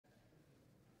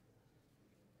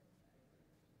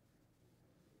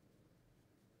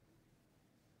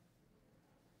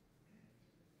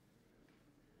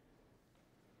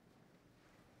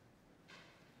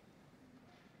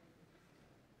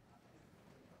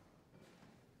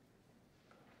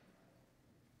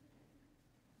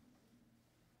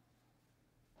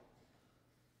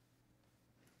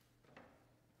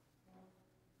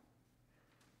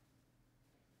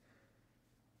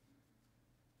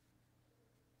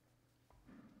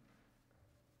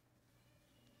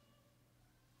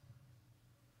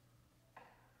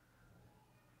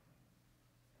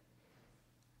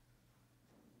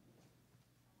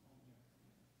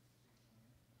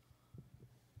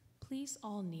Please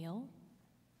all kneel.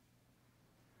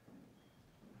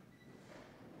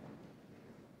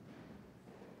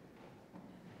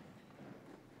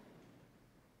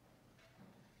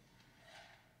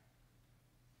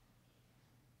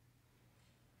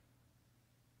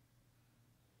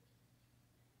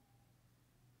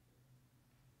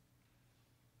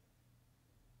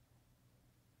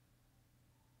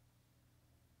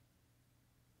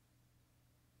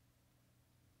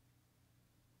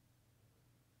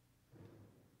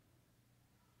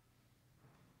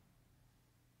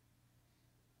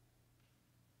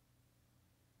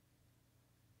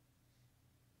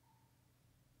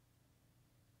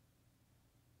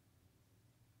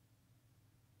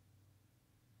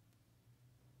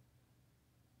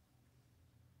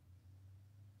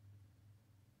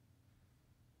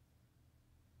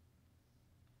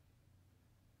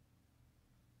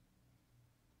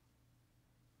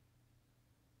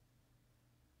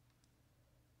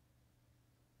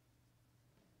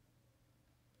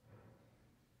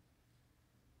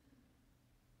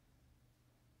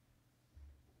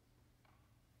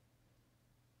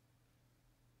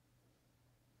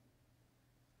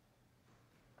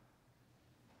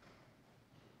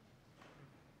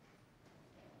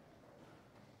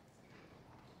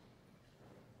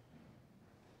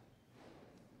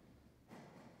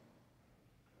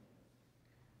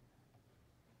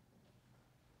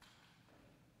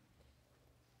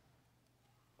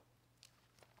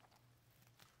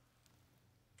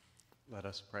 Let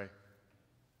us pray.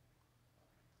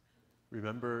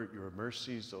 Remember your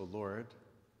mercies, O Lord,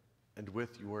 and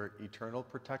with your eternal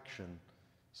protection,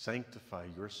 sanctify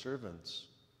your servants,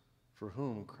 for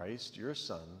whom Christ, your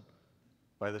Son,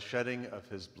 by the shedding of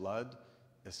his blood,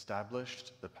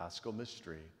 established the Paschal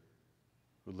mystery,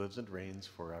 who lives and reigns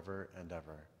forever and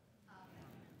ever.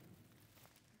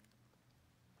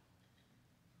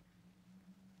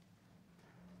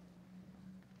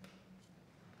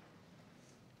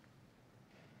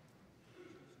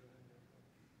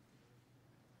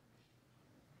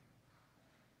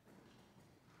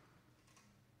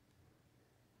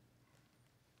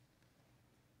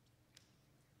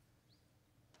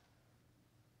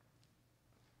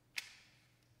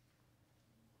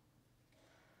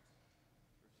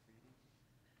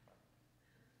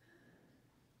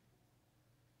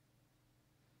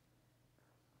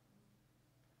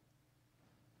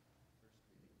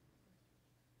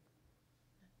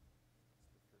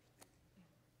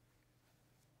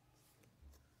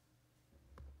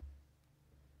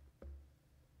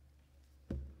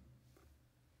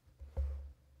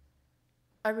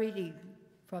 A reading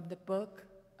from the book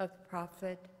of the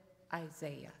prophet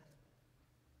Isaiah.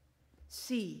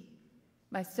 See,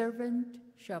 my servant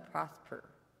shall prosper.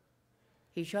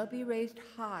 He shall be raised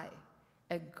high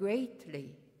and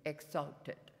greatly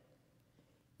exalted,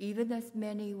 even as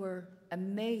many were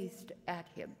amazed at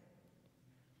him.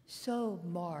 So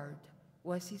marred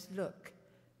was his look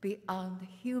beyond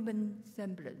human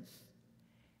semblance,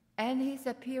 and his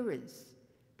appearance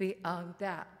beyond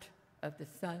that of the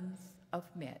sons of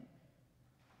men.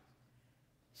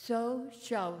 So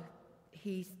shall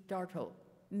he startle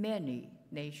many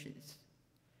nations.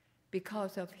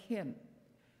 Because of him,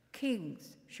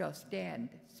 kings shall stand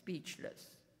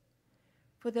speechless.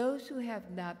 For those who have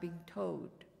not been told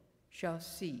shall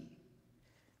see.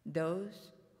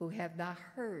 Those who have not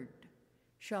heard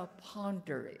shall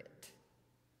ponder it.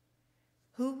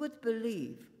 Who would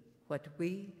believe what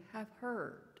we have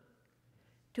heard?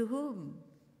 To whom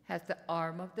has the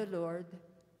arm of the Lord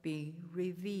been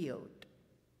revealed?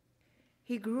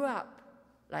 He grew up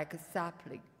like a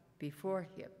sapling before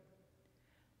him,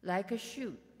 like a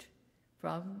shoot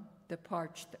from the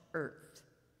parched earth.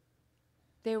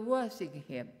 There was in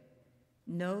him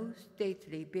no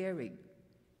stately bearing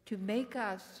to make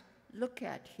us look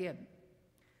at him,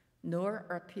 nor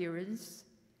appearance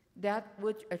that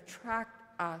would attract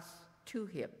us to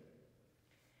him.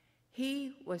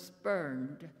 He was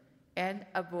burned and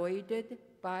avoided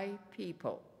by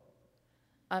people,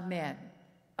 a man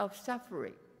of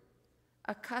suffering,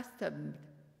 accustomed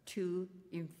to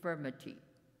infirmity,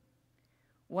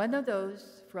 one of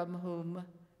those from whom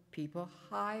people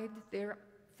hide their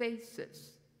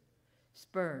faces,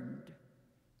 spurned,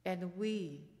 and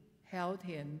we held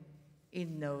him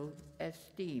in no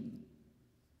esteem.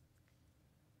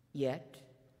 Yet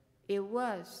it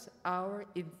was our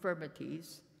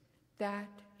infirmities that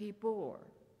he bore,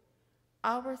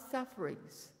 our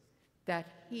sufferings that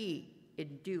he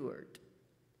endured,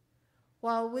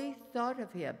 while we thought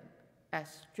of him as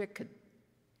stricken,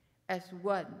 as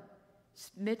one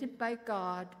smitten by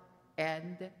God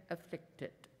and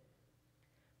afflicted.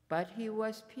 But he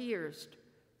was pierced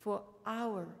for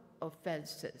our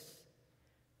offenses,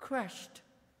 crushed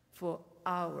for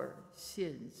our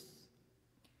sins.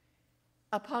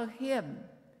 Upon him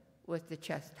was the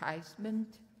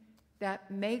chastisement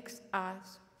that makes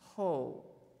us whole.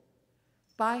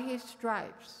 By his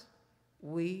stripes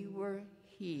we were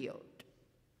healed.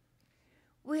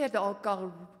 We had all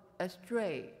gone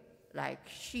astray like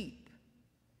sheep,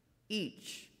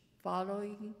 each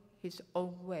following his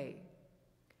own way.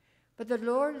 But the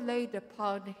Lord laid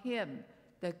upon him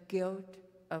the guilt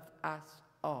of us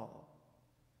all.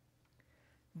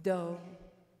 Though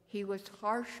he was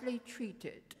harshly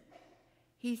treated,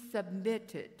 he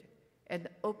submitted and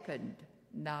opened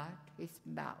not his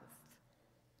mouth.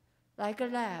 Like a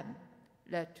lamb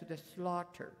led to the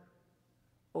slaughter,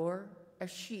 or a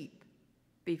sheep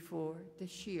before the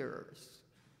shearers,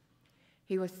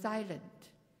 he was silent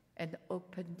and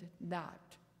opened not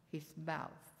his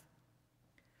mouth.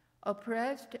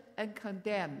 Oppressed and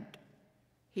condemned,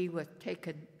 he was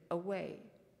taken away.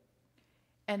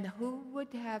 And who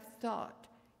would have thought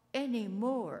any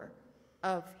more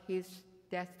of his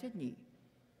destiny?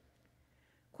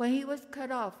 When he was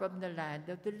cut off from the land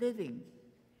of the living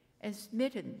and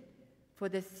smitten for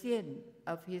the sin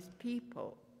of his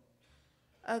people,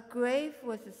 a grave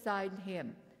was assigned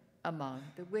him among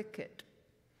the wicked,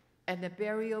 and a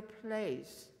burial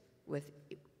place with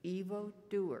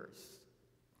evildoers.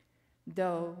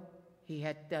 Though he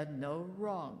had done no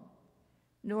wrong,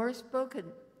 nor spoken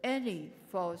any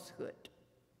falsehood,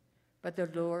 but the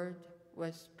Lord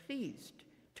was pleased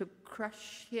to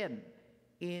crush him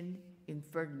in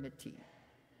infirmity.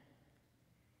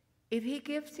 If he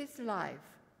gives his life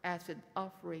as an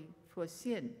offering for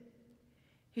sin,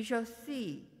 he shall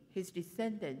see his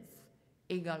descendants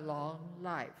in a long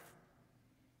life,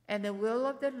 and the will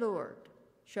of the Lord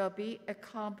shall be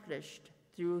accomplished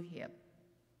through him.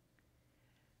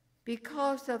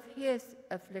 Because of his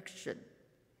affliction,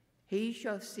 he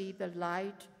shall see the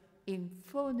light in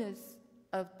fullness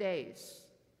of days.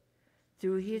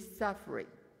 Through his suffering,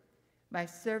 my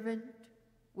servant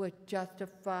will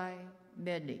justify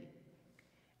many,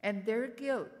 and their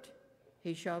guilt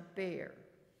he shall bear.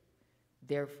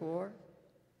 Therefore,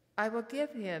 I will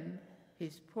give him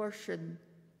his portion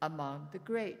among the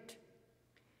great,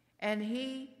 and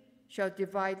he shall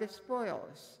divide the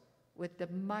spoils with the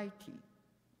mighty,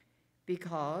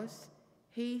 because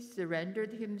he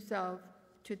surrendered himself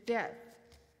to death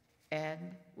and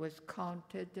was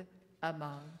counted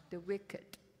among the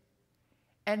wicked.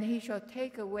 And he shall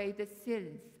take away the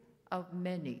sins of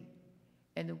many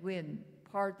and win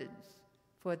pardons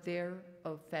for their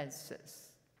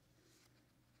offenses.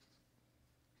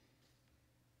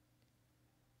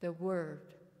 The word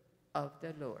of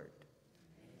the Lord.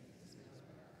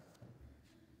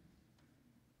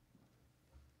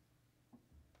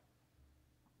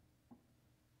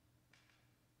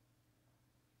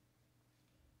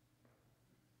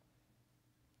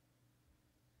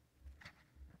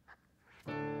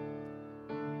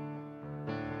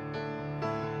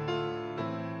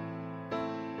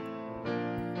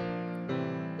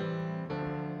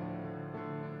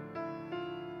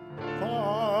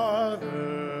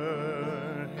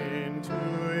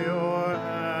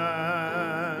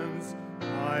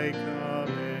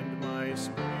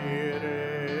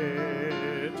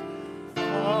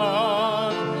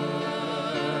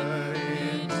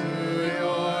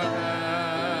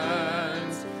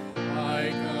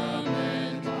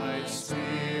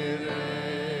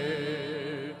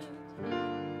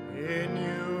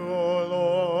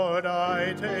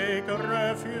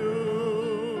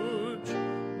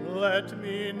 Let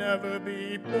me never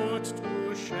be put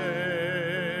to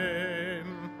shame.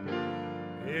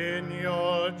 In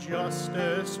your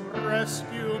justice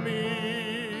rescue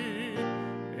me.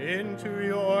 Into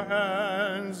your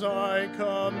hands I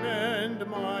commend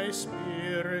my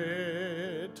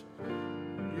spirit.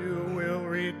 You will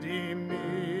redeem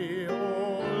me,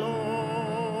 O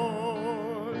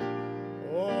Lord.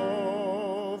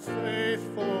 O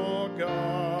faithful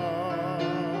God.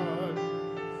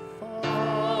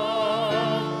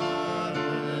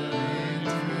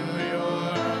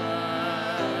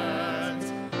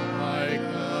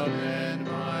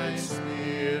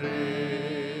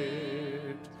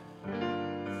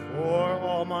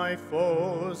 My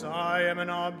foes, I am an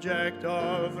object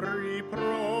of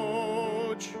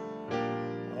reproach,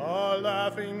 a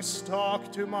laughing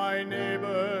stock to my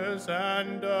neighbors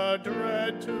and a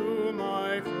dread to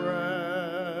my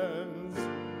friends.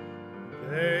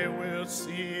 They will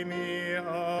see me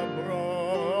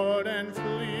abroad and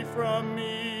flee from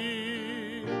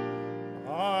me.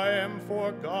 I am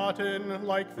forgotten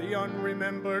like the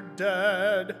unremembered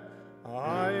dead,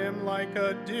 I am like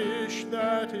a dish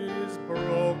that is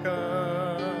broken.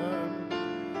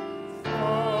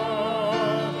 Father,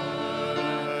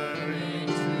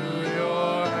 into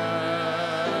your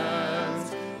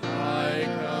hands I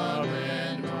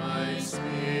commend my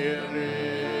spirit.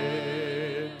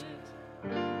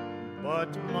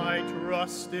 But my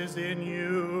trust is in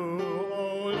you,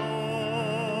 O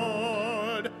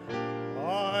Lord.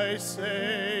 I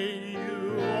say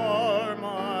you are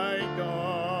my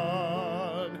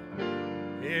God.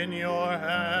 In your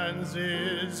hands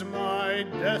is my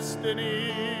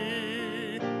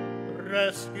destiny.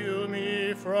 Rescue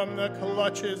me from the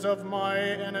clutches of my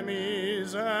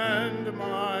enemies and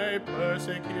my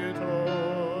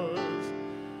persecutors.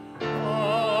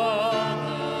 Father,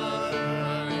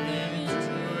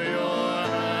 into your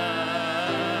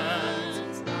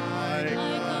hands I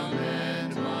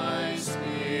commend my spirit.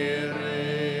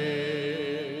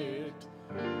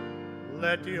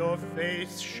 Let your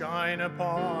face shine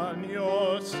upon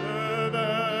your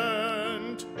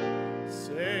servant.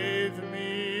 Save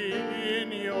me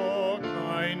in your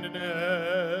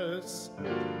kindness.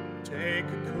 Take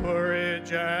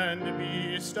courage and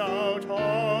be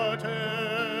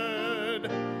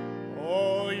stout-hearted,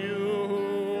 all you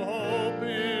who hope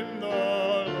in the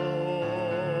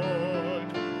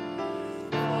Lord.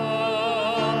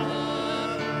 Father,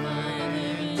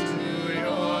 into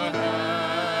your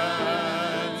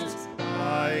hands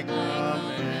I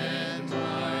commend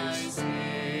my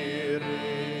spirit.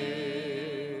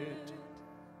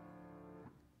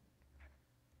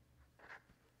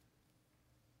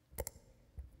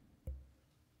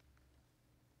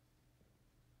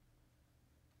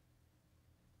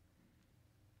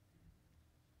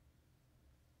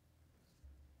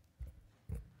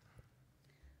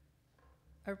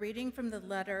 A reading from the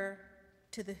letter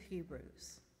to the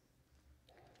Hebrews.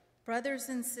 Brothers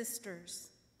and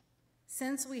sisters,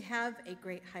 since we have a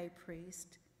great high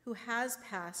priest who has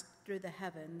passed through the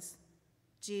heavens,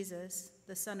 Jesus,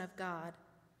 the Son of God,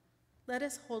 let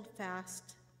us hold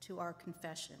fast to our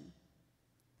confession.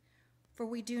 For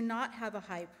we do not have a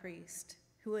high priest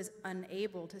who is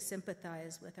unable to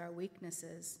sympathize with our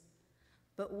weaknesses,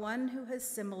 but one who has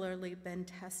similarly been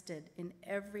tested in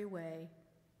every way,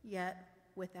 yet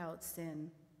without sin.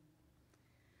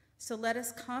 So let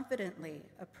us confidently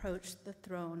approach the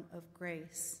throne of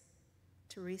grace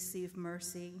to receive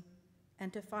mercy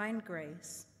and to find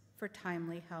grace for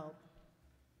timely help.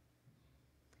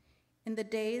 In the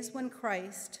days when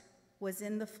Christ was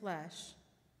in the flesh,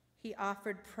 he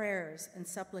offered prayers and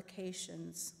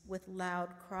supplications with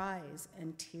loud cries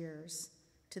and tears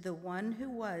to the one who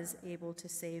was able to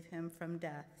save him from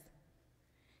death.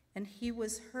 And he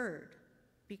was heard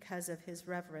because of his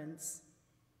reverence.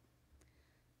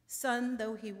 Son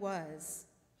though he was,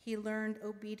 he learned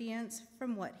obedience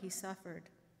from what he suffered.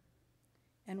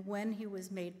 And when he was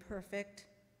made perfect,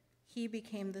 he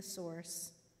became the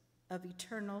source of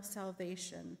eternal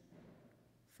salvation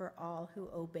for all who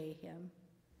obey him.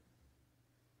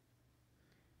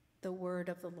 The word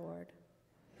of the Lord.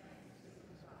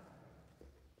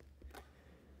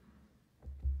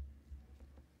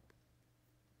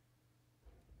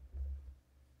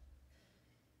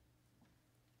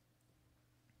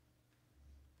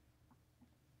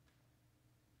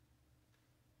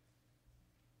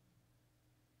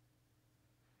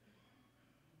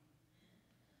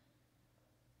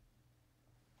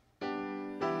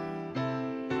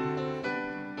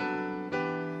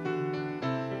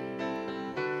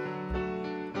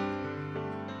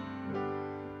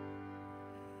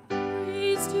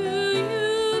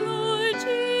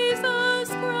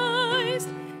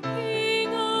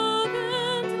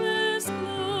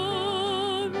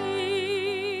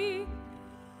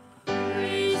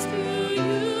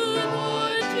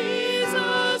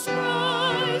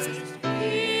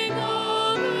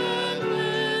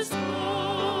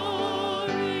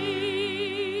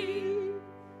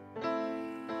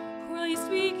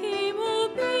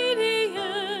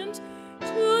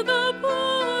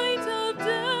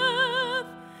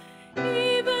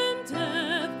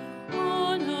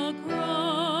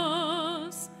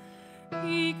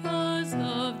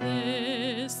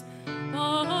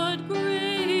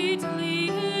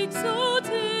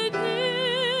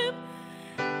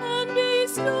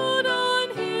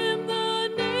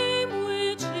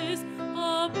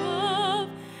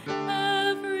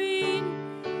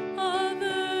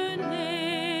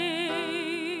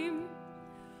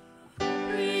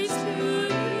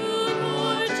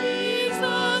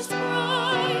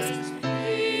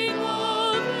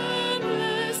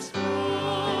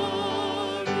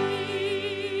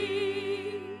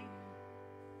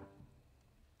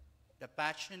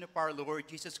 passion of our Lord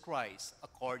Jesus Christ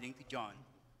according to John.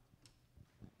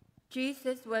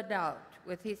 Jesus went out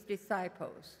with his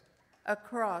disciples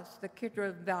across the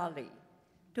Kidron Valley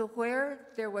to where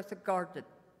there was a garden,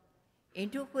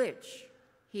 into which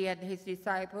he and his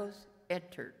disciples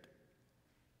entered.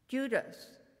 Judas,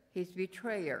 his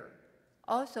betrayer,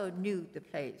 also knew the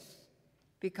place,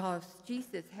 because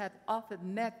Jesus had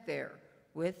often met there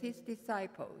with his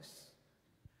disciples.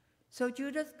 So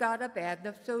Judas got a band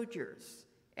of soldiers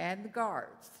and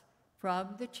guards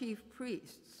from the chief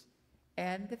priests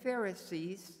and the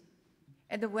Pharisees,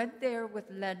 and went there with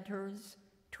lanterns,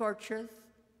 torches,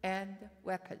 and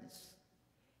weapons.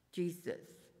 Jesus,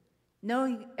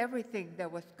 knowing everything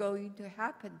that was going to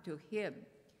happen to him,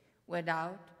 went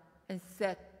out and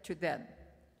said to them,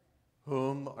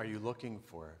 "Whom are you looking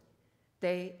for?"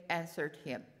 They answered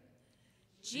him,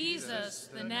 Jesus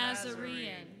the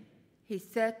Nazarene. He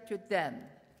said to them,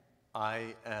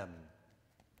 "I am."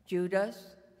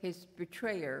 Judas, his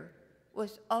betrayer,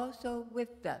 was also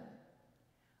with them.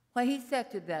 When he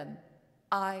said to them,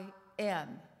 "I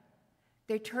am,"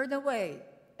 they turned away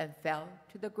and fell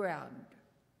to the ground.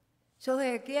 So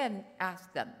he again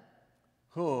asked them.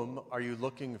 "Whom are you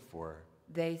looking for?"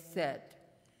 They said,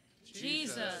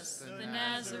 Jesus the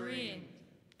Nazarene.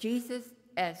 Jesus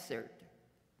answered,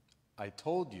 "I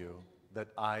told you that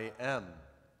I am.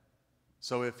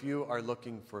 So if you are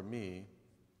looking for me,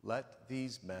 let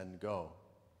these men go."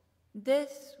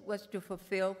 This was to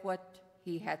fulfill what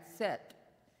he had said,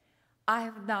 "I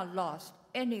have not lost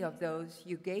any of those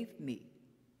you gave me."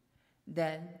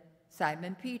 Then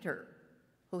Simon Peter,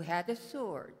 who had a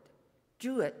sword,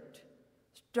 drew it,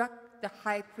 struck the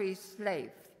high priest's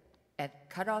slave, and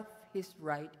cut off his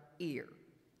right ear.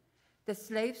 The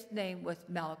slave's name was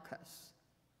Malchus.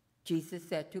 Jesus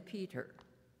said to Peter,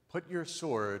 "Put your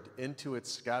sword into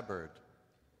its scabbard.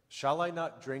 Shall I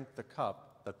not drink the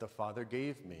cup that the Father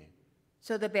gave me?"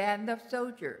 So the band of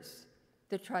soldiers,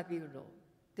 the tribunal,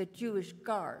 the Jewish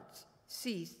guards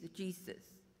seized Jesus,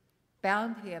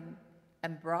 bound him,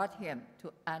 and brought him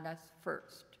to Annas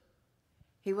first.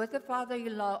 He was the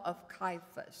father-in-law of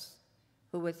Caiaphas,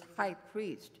 who was high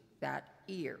priest that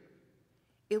year.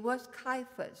 It was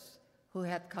Caiaphas who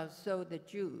had consoled the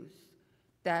Jews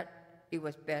that it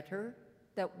was better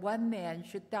that one man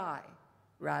should die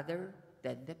rather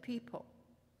than the people.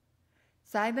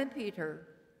 Simon Peter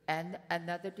and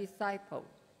another disciple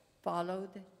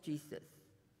followed Jesus.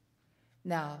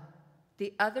 Now,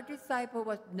 the other disciple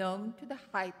was known to the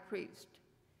high priest,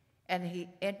 and he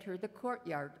entered the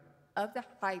courtyard of the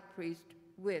high priest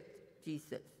with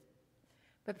Jesus.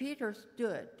 But Peter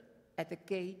stood at the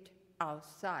gate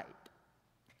outside.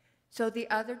 So the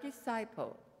other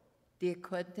disciple, the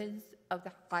acquaintance of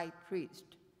the high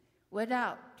priest, went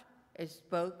out and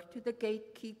spoke to the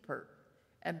gatekeeper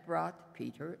and brought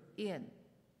Peter in.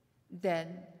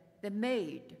 Then the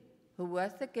maid, who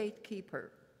was the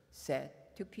gatekeeper, said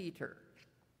to Peter,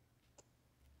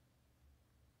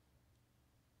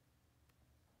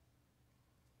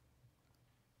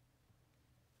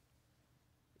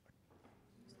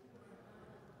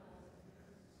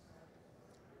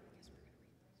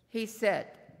 he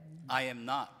said, I am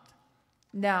not.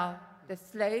 Now the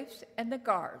slaves and the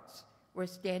guards were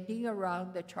standing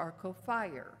around the charcoal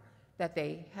fire that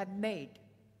they had made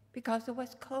because it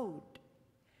was cold,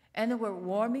 and were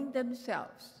warming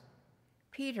themselves.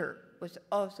 Peter was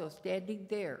also standing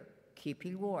there,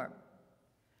 keeping warm.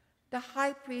 The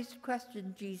high priest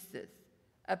questioned Jesus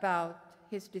about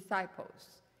his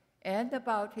disciples and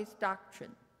about his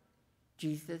doctrine.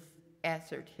 Jesus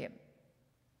answered him,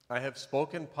 "I have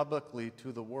spoken publicly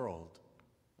to the world.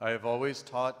 I have always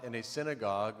taught in a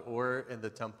synagogue or in the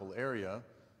temple area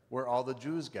where all the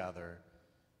Jews gather,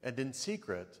 and in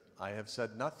secret I have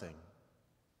said nothing.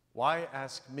 Why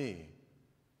ask me?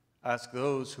 Ask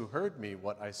those who heard me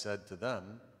what I said to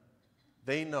them.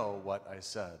 They know what I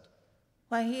said."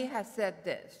 When he had said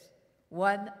this,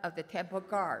 one of the temple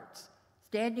guards,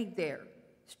 standing there,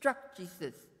 struck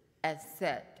Jesus and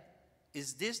said,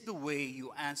 Is this the way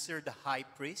you answer the high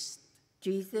priest?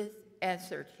 Jesus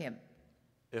answered him,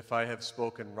 "If I have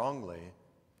spoken wrongly,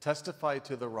 testify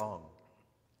to the wrong.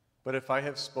 But if I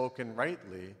have spoken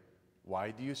rightly,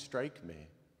 why do you strike me?"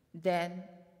 Then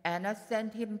Annas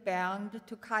sent him bound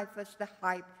to Caiaphas the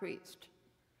high priest.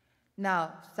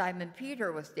 Now Simon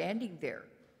Peter was standing there,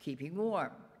 keeping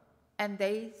warm, and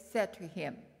they said to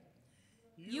him,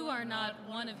 You are not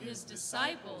one of his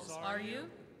disciples, are you?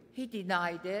 He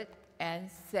denied it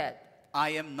and said, I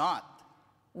am not.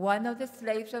 One of the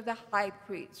slaves of the high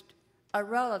priest, a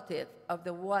relative of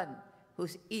the one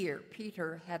whose ear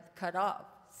Peter had cut off,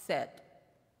 said,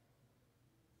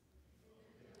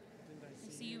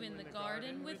 you in the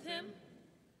garden with him?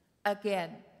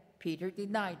 Again, Peter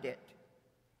denied it.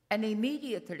 And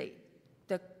immediately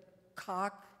the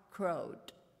cock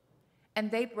crowed. And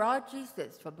they brought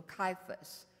Jesus from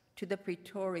Caiaphas to the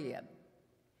praetorium.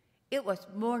 It was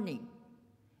morning,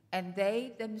 and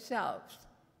they themselves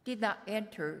did not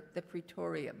enter the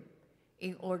praetorium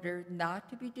in order not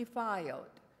to be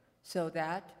defiled, so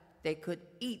that they could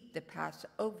eat the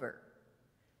Passover.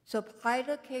 So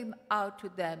Pilate came out to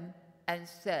them and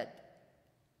said,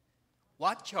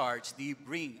 What charge do you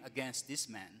bring against this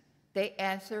man? They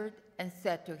answered and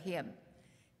said to him,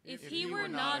 If he were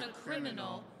not a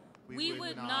criminal, we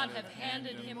would not have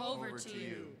handed him over to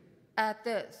you. At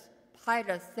this,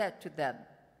 Pilate said to them,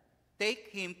 Take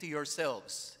him to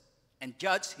yourselves and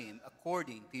judge him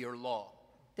according to your law.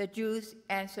 The Jews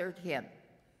answered him,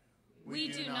 We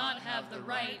do not have the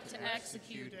right to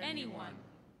execute anyone.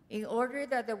 in order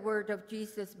that the word of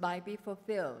Jesus might be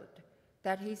fulfilled,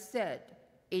 that he said,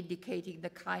 indicating the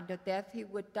kind of death he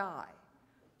would die.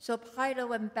 So Pilate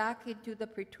went back into the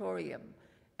praetorium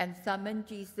and summoned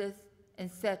Jesus and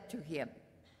said to him,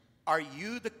 Are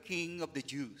you the king of the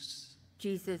Jews?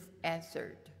 Jesus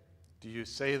answered, Do you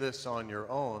say this on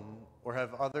your own, or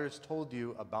have others told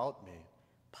you about me?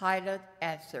 Pilate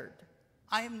answered,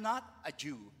 I am not a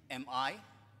Jew, am I?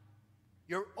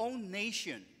 Your own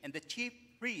nation and the chief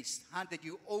priests handed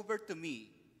you over to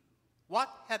me. What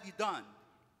have you done?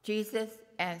 Jesus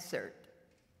answered,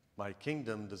 My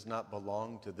kingdom does not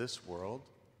belong to this world.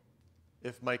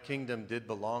 If my kingdom did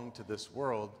belong to this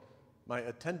world, my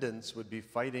attendants would be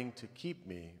fighting to keep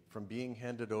me from being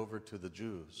handed over to the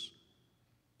Jews.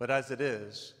 But as it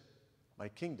is, my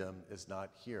kingdom is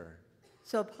not here.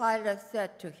 So Pilate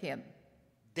said to him,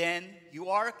 Then you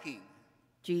are a king.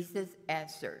 Jesus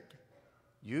answered,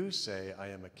 You say I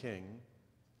am a king.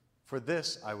 For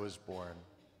this I was born,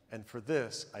 and for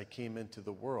this I came into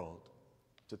the world,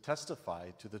 to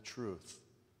testify to the truth.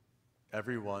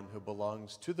 Everyone who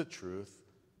belongs to the truth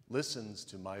listens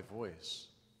to my voice.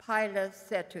 Pilate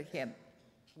said to him,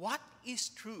 What is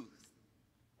truth?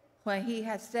 When he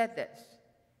had said this,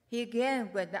 he again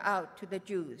went out to the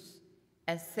Jews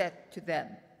and said to them,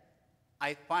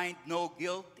 I find no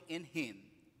guilt in him.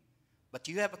 But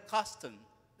you have a custom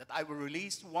that I will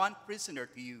release one prisoner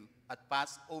to you at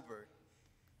Passover.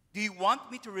 Do you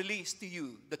want me to release to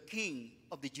you the king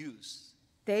of the Jews?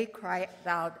 They cried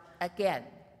out again.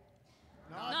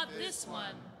 Not this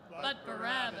one, but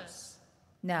Barabbas.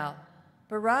 Now,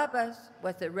 Barabbas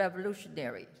was a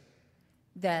revolutionary.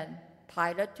 Then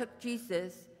Pilate took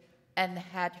Jesus and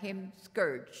had him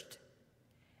scourged.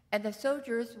 And the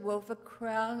soldiers wove a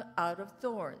crown out of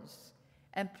thorns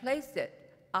and placed it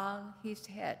on his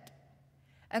head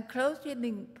and clothed him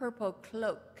in purple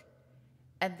cloak.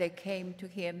 And they came to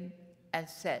him and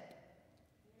said,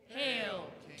 Hail,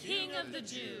 King of the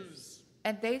Jews!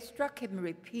 And they struck him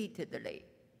repeatedly.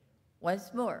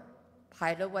 Once more,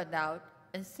 Pilate went out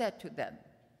and said to them,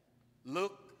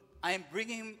 Look, I am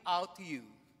bringing him out to you,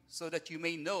 so that you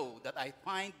may know that I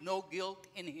find no guilt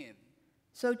in him.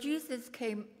 So Jesus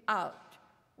came out,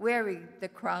 wearing the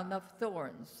crown of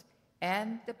thorns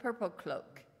and the purple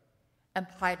cloak. And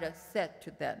Pilate said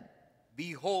to them,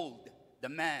 Behold the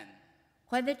man.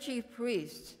 When the chief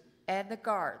priests and the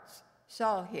guards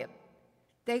saw him,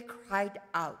 they cried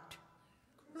out.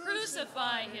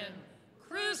 Crucify him!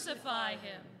 Crucify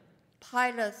him!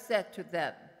 Pilate said to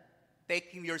them,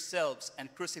 Take him yourselves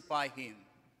and crucify him.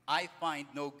 I find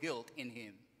no guilt in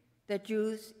him. The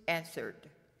Jews answered,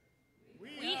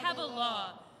 We have a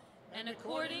law, and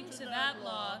according to that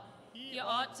law, he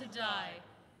ought to die,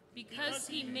 because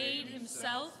he made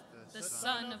himself the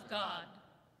Son of God.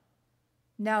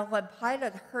 Now when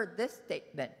Pilate heard this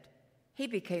statement, he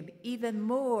became even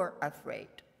more afraid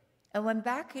and went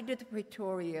back into the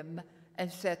praetorium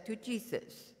and said to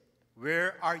Jesus,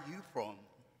 Where are you from?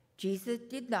 Jesus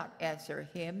did not answer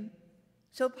him.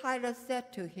 So Pilate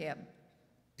said to him,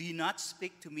 Do you not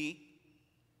speak to me?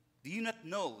 Do you not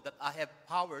know that I have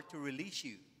power to release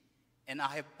you, and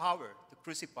I have power to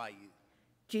crucify you?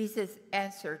 Jesus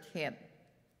answered him,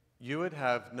 You would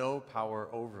have no power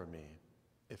over me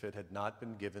if it had not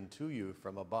been given to you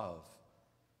from above.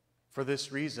 For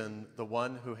this reason, the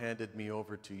one who handed me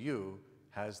over to you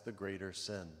has the greater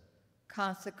sin.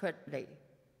 Consequently,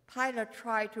 Pilate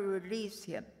tried to release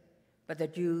him, but the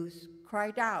Jews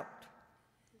cried out,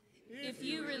 If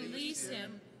you release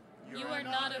him, you are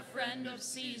not a friend of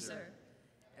Caesar.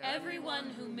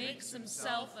 Everyone who makes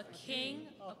himself a king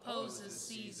opposes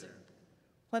Caesar.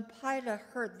 When Pilate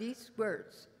heard these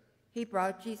words, he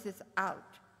brought Jesus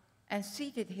out and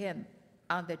seated him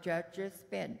on the judge's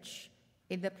bench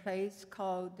in the place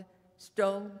called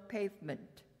Stone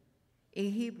Pavement,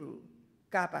 in Hebrew,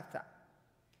 Gabbatha.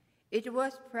 It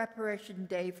was preparation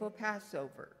day for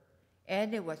Passover,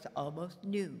 and it was almost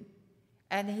noon.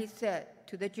 And he said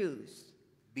to the Jews,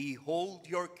 "Behold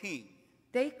your king."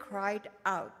 They cried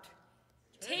out,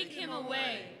 "Take him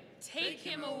away! Take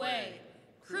him away!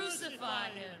 Crucify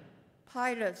him!"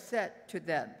 Pilate said to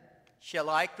them, "Shall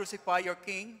I crucify your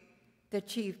king?" The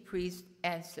chief priest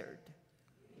answered.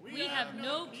 "We have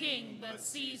no king but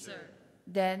Caesar."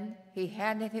 Then he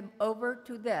handed him over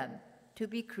to them to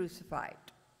be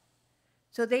crucified.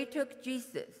 So they took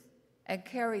Jesus, and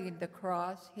carrying the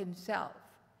cross himself,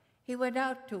 he went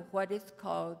out to what is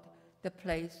called the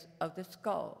place of the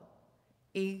skull,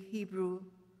 in Hebrew,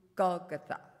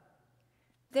 Golgotha.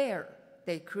 There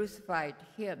they crucified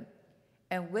him,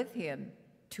 and with him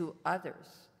 2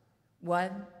 others,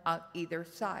 one on either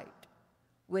side,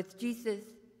 with Jesus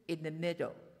in the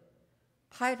middle.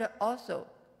 Pilate also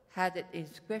had an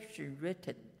inscription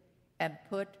written and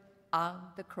put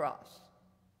on the cross.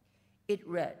 It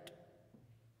read,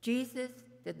 "Jesus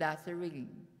the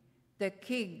Nazarene, the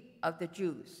King of the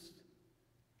Jews."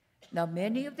 Now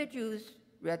many of the Jews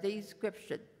read the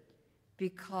inscription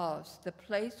because the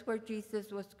place where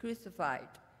Jesus was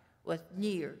crucified was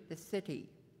near the city,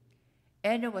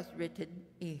 and it was written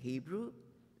in Hebrew,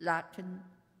 Latin,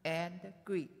 and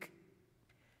Greek.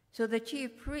 So the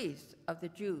chief priests of the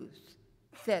Jews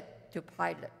said to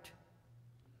Pilate,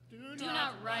 "Do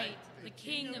not write the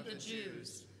King of the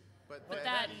Jews, but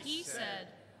that he said,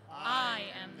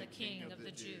 'I am the King of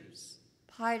the Jews.'"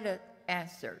 Pilate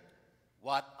answered,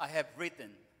 "What I have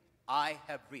written, I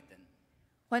have written."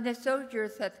 When the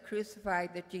soldiers had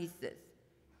crucified the Jesus,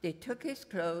 they took his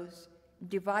clothes and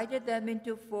divided them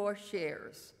into 4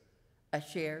 shares, a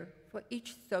share for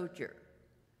each soldier.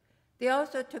 They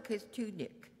also took his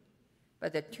tunic,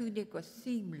 but the tunic was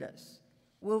seamless,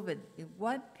 woven in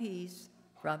one piece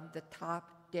from the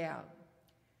top down.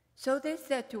 So they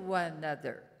said to one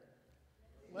another,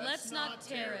 "Let's not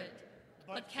tear it,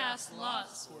 but cast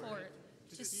lots for it,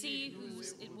 to see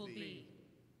whose it will be."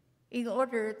 in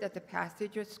order that the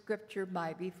passage of Scripture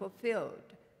might be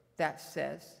fulfilled that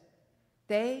says,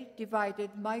 "They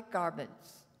divided my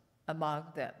garments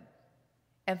among them,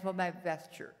 and for my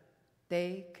vesture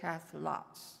they cast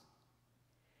lots."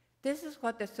 This is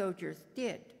what the soldiers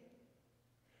did.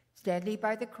 Standing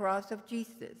by the cross of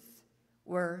Jesus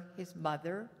were his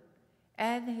mother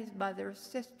and his mother's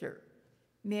sister,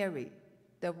 Mary,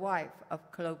 the wife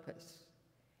of Clopas,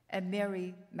 and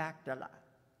Mary Magdalene.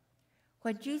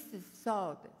 When Jesus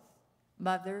saw this,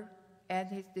 mother and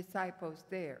his disciples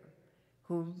there,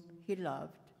 whom he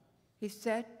loved, he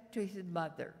said to his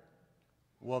mother,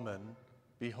 "Woman,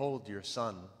 behold your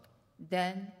son.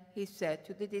 Then he said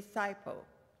to the disciple,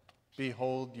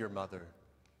 Behold your mother."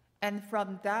 and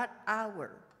from that hour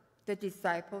the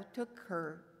disciple took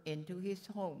her into his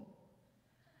home.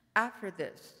 After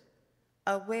this,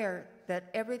 aware that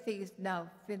everything is now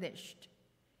finished,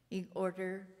 in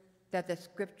order that the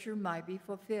Scripture might be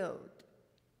fulfilled,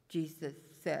 Jesus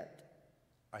said,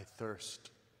 "I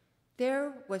thirst."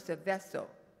 There was a vessel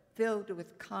filled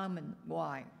with common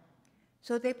wine.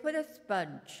 So they put a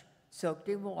sponge soaked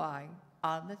in wine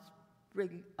on the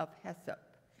sprig of hyssop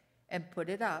and put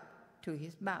it up to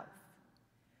his mouth.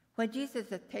 When Jesus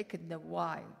had taken the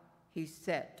wine, he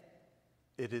said,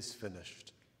 "It is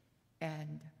finished."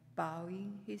 and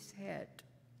bowing his head,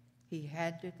 he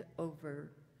handed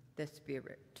over the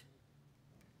Spirit.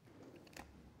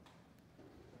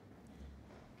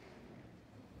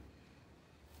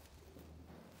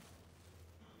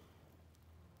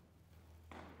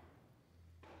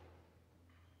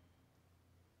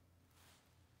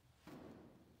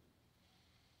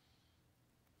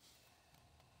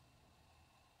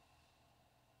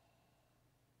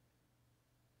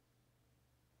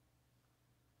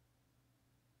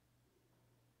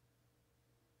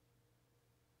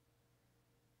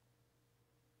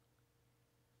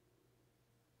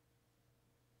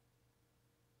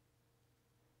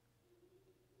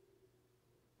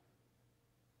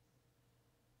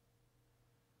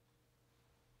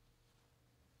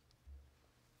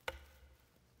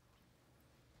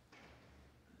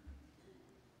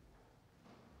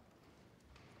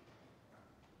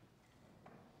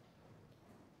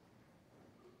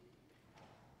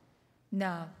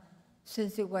 Now,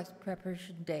 since it was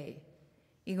preparation day,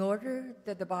 in order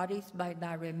that the bodies might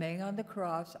not remain on the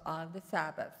cross on the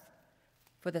Sabbath,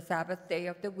 for the Sabbath day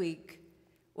of the week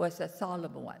was a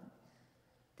solemn one,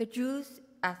 the Jews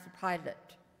asked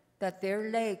Pilate that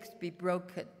their legs be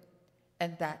broken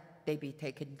and that they be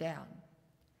taken down.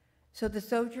 So the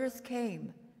soldiers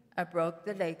came and broke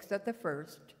the legs of the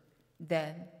first,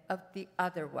 then of the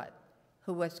other one,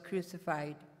 who was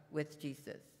crucified with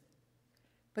Jesus.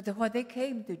 But when they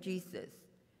came to Jesus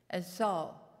and saw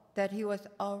that he was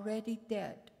already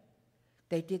dead,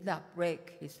 they did not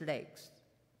break his legs.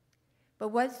 But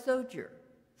one soldier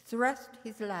thrust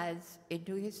his lance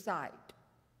into his side,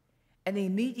 and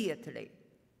immediately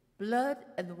blood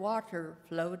and water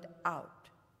flowed out.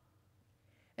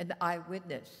 An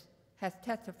eyewitness has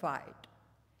testified,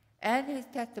 and his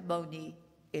testimony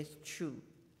is true.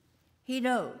 He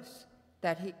knows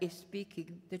that he is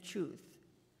speaking the truth,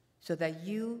 so that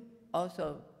you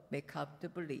also may come to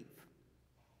believe.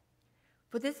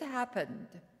 For this happened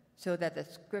so that the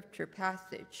scripture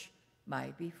passage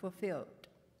might be fulfilled.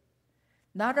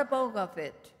 Not a bone of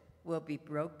it will be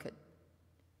broken.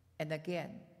 And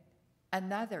again,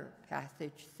 another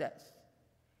passage says,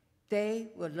 they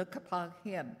will look upon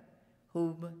him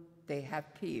whom they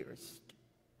have pierced.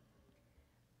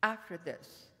 After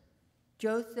this,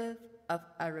 Joseph of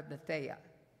Arimathea,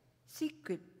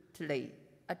 secretly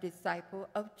a disciple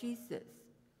of Jesus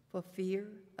for fear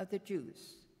of the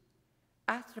Jews,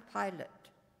 asked Pilate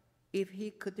if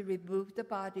he could remove the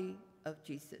body of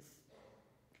Jesus.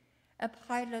 And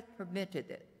Pilate permitted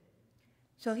it.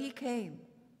 So he came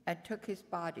and took his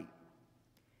body.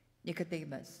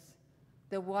 Nicodemus,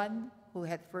 the one who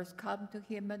had first come to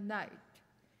him at night,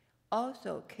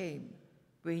 also came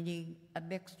bringing a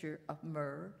mixture of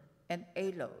myrrh and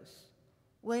aloes,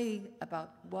 weighing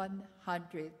about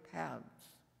 100 pounds.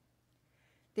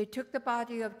 They took the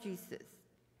body of Jesus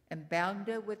and bound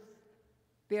it with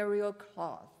burial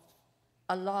cloths,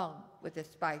 along with the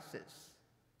spices,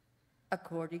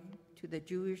 according to the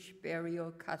Jewish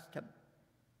burial custom.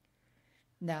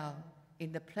 Now,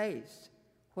 in the place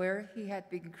where he had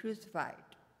been crucified,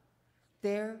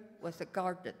 there was a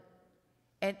garden,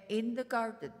 and in the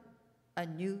garden a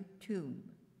new tomb,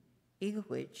 in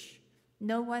which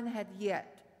no one had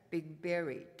yet been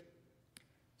buried.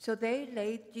 So they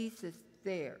laid Jesus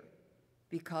there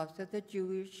because of the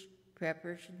Jewish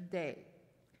preparation day,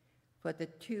 for the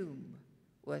tomb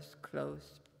was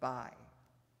close by.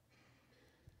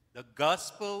 The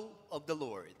Gospel of the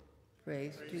Lord.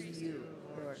 Praise to you,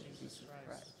 Lord Jesus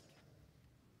Christ.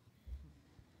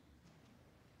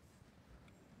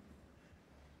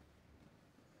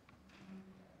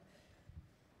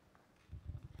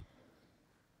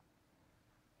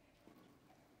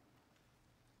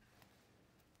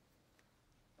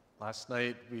 Last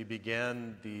night we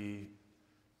began the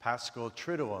Paschal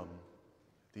Triduum,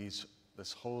 this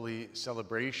holy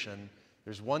celebration.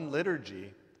 There's one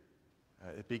liturgy.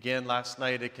 It began last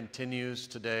night, it continues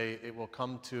today. It will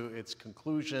come to its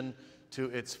conclusion, to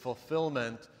its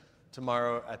fulfillment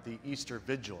tomorrow at the Easter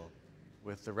Vigil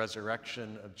with the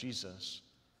resurrection of Jesus.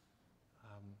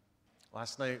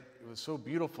 Last night it was so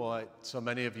beautiful. So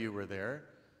many of you were there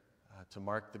to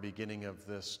mark the beginning of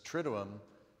this Triduum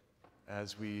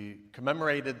as we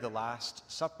commemorated the Last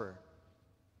Supper.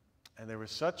 And there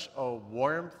was such a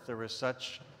warmth, there was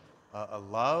such a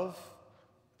love,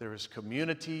 there was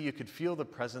community. You could feel the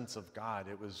presence of God.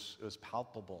 It was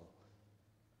palpable.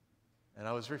 And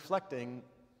I was reflecting.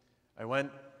 I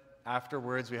went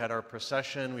afterwards, we had our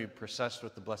procession, we processed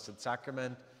with the Blessed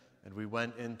Sacrament, and we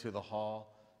went into the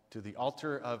hall to the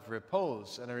altar of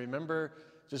repose. And I remember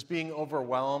just being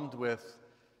overwhelmed with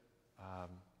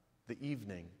the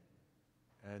evening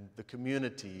and the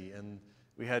community, and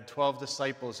we had 12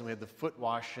 disciples, and we had the foot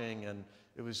washing, and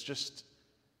it was just,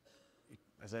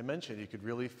 as I mentioned, you could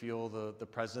really feel the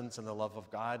presence and the love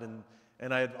of God.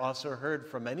 And I had also heard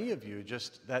from many of you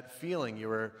just that feeling. You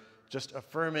were just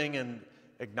affirming and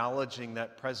acknowledging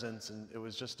that presence, and it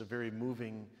was just a very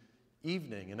moving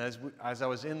evening. And as I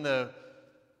was in the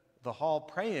hall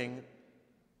praying,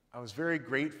 I was very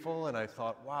grateful, and I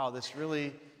thought, wow, this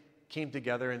really came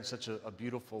together in such a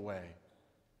beautiful way.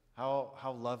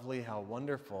 How lovely, how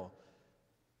wonderful.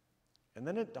 And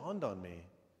then it dawned on me,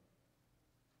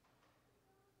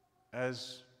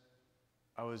 as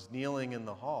I was kneeling in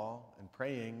the hall and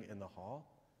praying in the hall,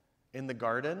 in the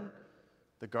garden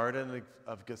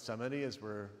of Gethsemane, as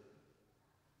we're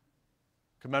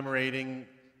commemorating,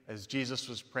 as Jesus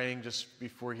was praying just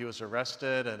before he was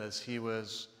arrested, and as he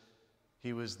was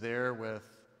there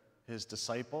with his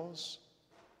disciples,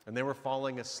 and they were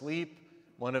falling asleep.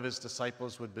 One of his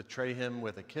disciples would betray him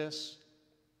with a kiss.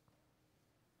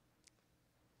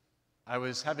 I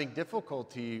was having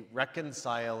difficulty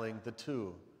reconciling the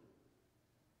two,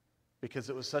 because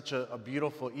it was such a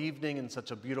beautiful evening and such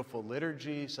a beautiful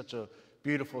liturgy, such a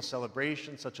beautiful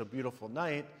celebration, such a beautiful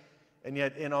night, and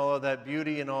yet in all of that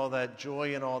beauty and all that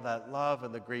joy and all that love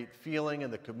and the great feeling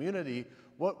and the community,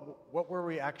 what were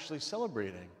we actually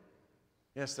celebrating?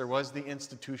 Yes, there was the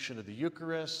institution of the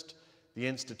Eucharist, the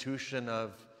institution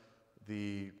of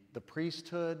the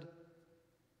priesthood,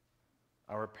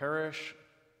 our parish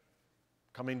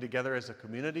coming together as a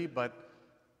community, but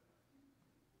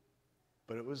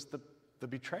it was the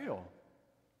betrayal.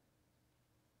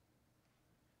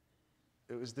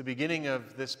 It was the beginning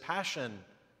of this passion,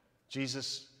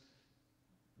 Jesus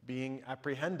being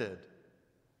apprehended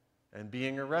and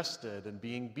being arrested and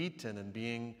being beaten and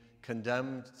being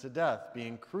condemned to death,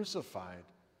 being crucified,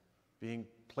 being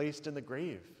placed in the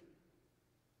grave.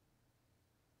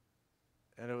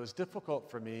 And it was difficult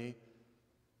for me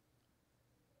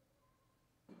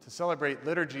to celebrate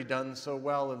liturgy done so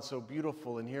well and so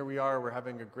beautiful, and here we are, we're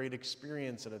having a great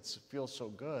experience and it feels so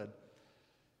good.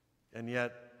 And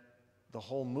yet the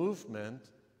whole movement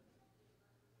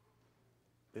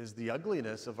is the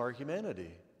ugliness of our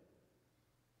humanity.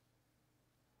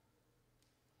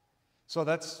 So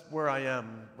that's where I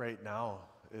am right now,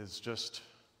 is just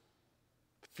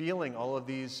feeling all of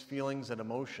these feelings and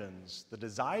emotions, the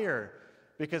desire,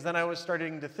 because then I was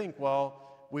starting to think,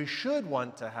 well, we should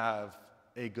want to have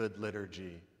a good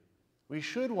liturgy. We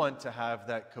should want to have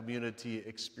that community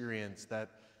experience,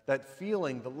 that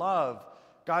feeling, the love,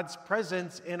 God's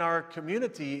presence in our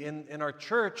community, in our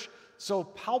church, so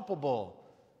palpable,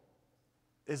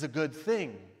 is a good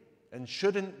thing. And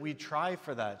shouldn't we try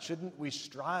for that? Shouldn't we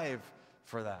strive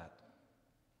for that?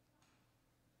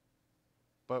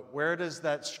 But where does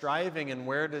that striving and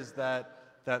where does that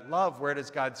love, where does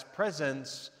God's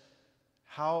presence,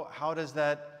 how does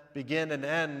that begin and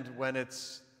end when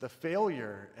it's the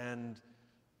failure and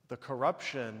the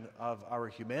corruption of our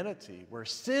humanity, where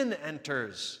sin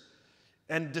enters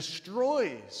and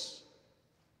destroys?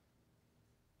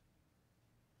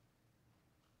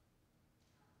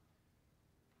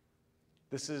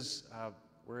 This is,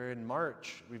 we're in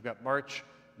March. We've got March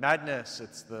Madness.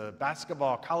 It's the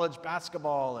basketball, college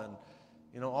basketball,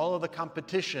 and all of the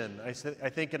competition. I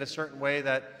think in a certain way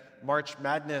that March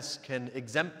Madness can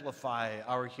exemplify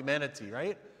our humanity,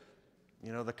 right?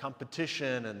 The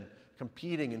competition and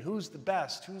competing and who's the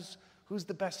best, who's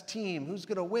the best team, who's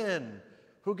going to win,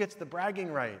 who gets the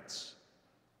bragging rights,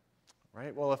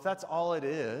 right? Well, if that's all it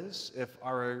is, if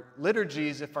our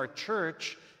liturgies, if our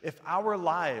church, if our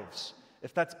lives,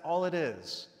 if that's all it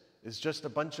is just a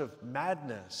bunch of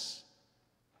madness,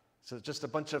 so just a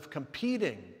bunch of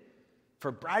competing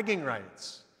for bragging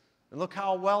rights, and look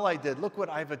how well I did, look what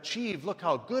I've achieved, look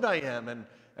how good I am,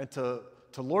 and to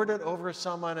lord it over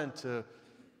someone and to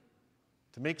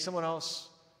make someone else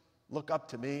look up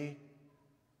to me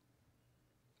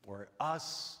or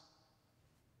us,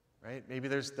 right? Maybe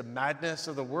there's the madness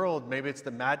of the world. Maybe it's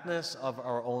the madness of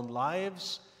our own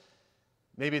lives.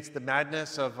 Maybe it's the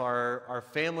madness of our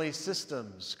family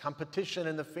systems, competition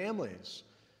in the families,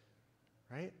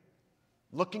 right?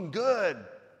 Looking good.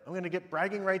 I'm going to get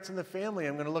bragging rights in the family.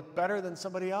 I'm going to look better than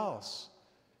somebody else.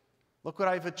 Look what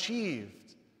I've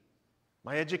achieved.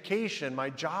 My education, my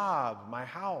job, my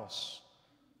house.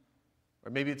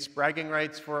 Or maybe it's bragging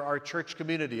rights for our church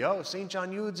community. Oh, St.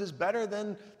 John Eudes is better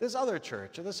than this other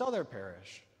church or this other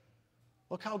parish.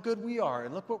 Look how good we are,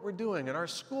 and look what we're doing. And our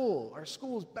school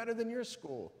is better than your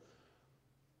school.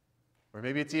 Or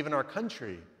maybe it's even our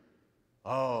country.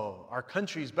 Oh, our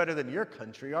country is better than your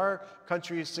country. Our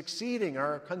country is succeeding.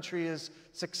 Our country is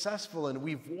successful, and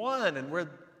we've won, and we're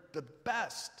the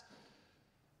best.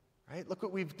 Right? Look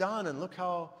what we've done, and look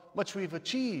how much we've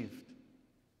achieved.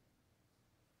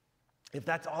 If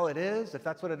that's all it is, if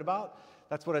that's what it's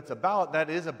about, that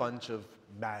is a bunch of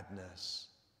madness.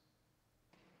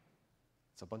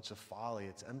 It's a bunch of folly.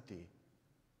 It's empty.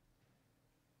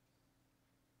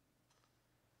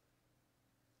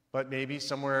 But maybe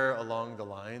somewhere along the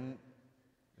line,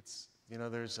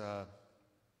 there's a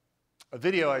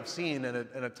video I've seen, and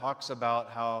it talks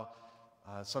about how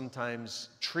sometimes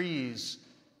trees,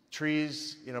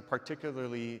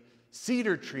 particularly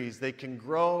cedar trees, they can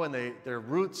grow and their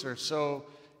roots are so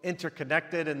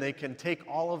interconnected, and they can take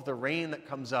all of the rain that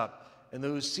comes up. And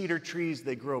those cedar trees,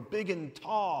 they grow big and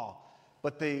tall,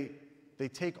 but they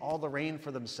take all the rain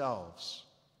for themselves.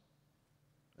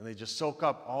 And they just soak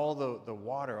up all the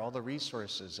water, all the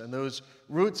resources. And those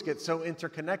roots get so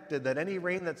interconnected that any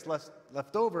rain that's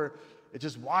left over, it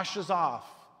just washes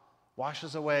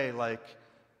away like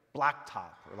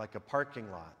blacktop or like a parking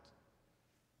lot.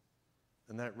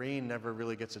 And that rain never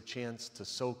really gets a chance to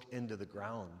soak into the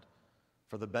ground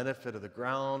for the benefit of the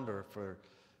ground, or for,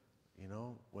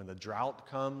 when the drought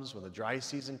comes, when the dry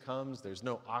season comes, there's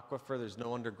no aquifer, there's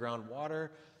no underground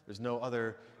water, there's no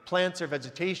other plants or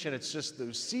vegetation. It's just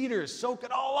those cedars soak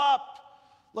it all up.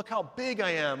 Look how big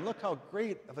I am. Look how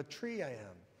great of a tree I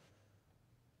am.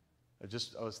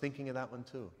 I was thinking of that one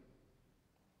too.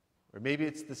 Or maybe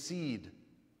it's the seed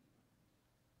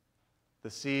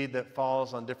that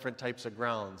falls on different types of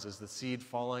grounds. Is the seed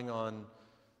falling on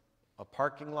a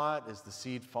parking lot? Is the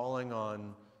seed falling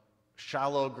on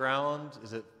shallow ground?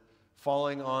 Is it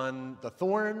falling on the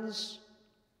thorns?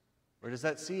 Or does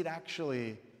that seed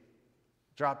actually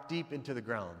drop deep into the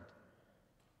ground?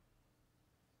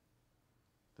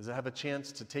 Does it have a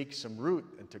chance to take some root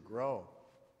and to grow?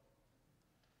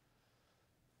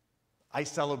 I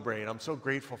celebrate. I'm so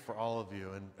grateful for all of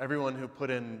you and everyone who put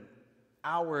in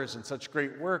hours and such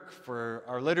great work for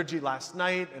our liturgy last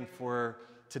night and for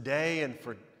today and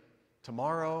for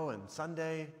tomorrow and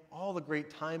Sunday. All the great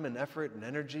time and effort and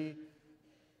energy.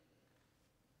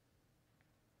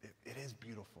 It is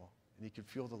beautiful, and you can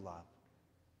feel the love.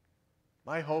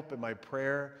 My hope and my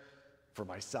prayer for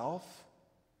myself,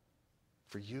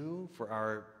 for you, for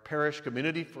our parish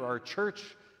community, for our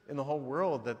church in the whole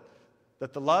world,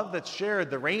 that the love that's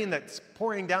shared, the rain that's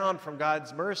pouring down from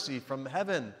God's mercy, from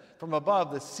heaven, from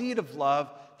above, the seed of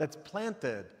love that's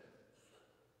planted,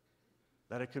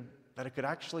 that it could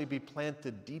actually be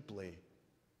planted deeply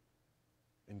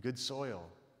in good soil,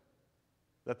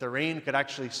 that the rain could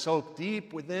actually soak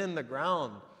deep within the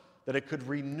ground, that it could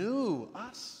renew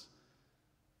us,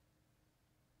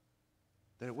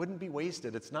 that it wouldn't be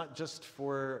wasted. It's not just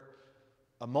for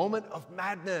a moment of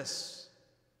madness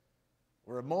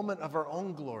or a moment of our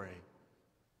own glory,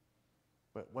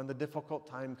 but when the difficult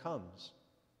time comes,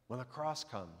 when the cross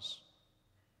comes,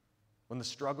 when the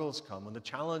struggles come, when the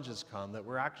challenges come, that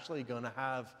we're actually going to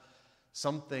have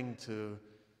something to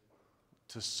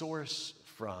source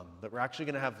from, that we're actually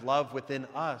going to have love within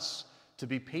us to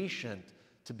be patient,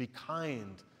 to be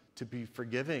kind, to be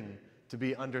forgiving, to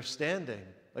be understanding,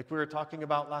 like we were talking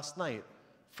about last night,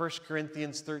 1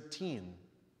 Corinthians 13,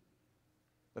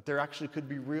 that there actually could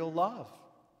be real love,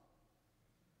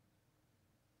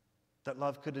 that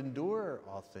love could endure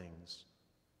all things,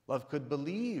 love could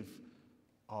believe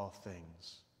all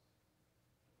things,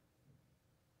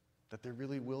 that there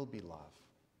really will be love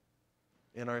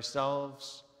in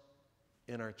ourselves,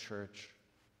 in our church,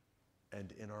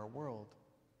 and in our world.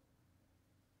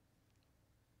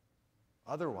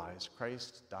 Otherwise,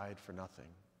 Christ died for nothing.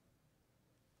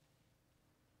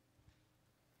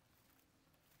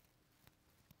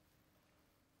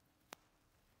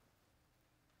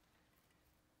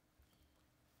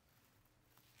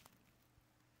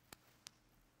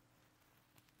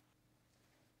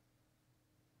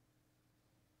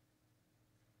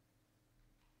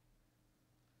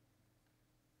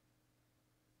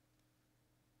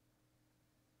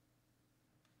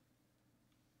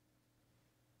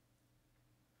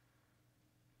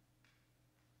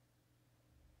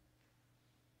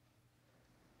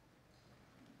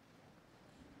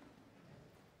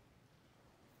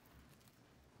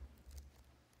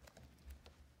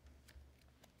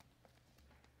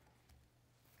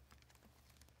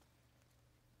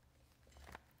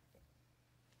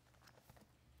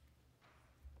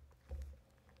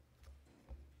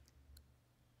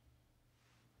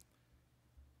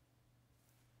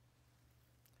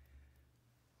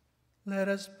 Let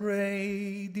us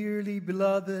pray, dearly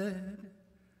beloved,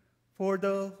 for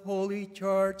the holy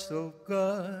Church of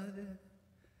God,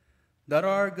 that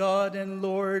our God and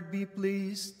Lord be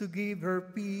pleased to give her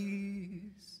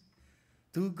peace,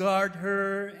 to guard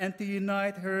her and to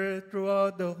unite her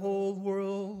throughout the whole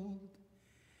world,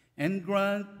 and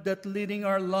grant that leading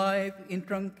our life in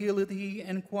tranquility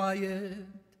and quiet,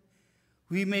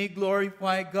 we may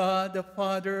glorify God the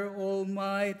Father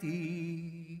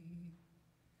Almighty.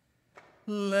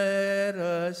 Let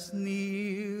us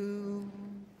kneel.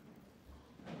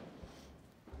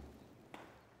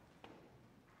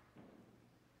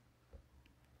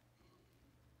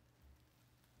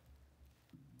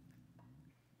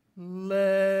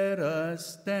 Let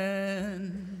us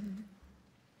stand.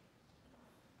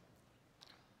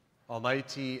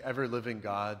 Almighty, ever-living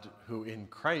God, who in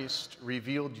Christ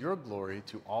revealed your glory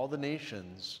to all the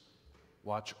nations,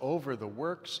 watch over the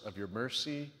works of your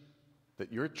mercy,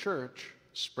 that your church,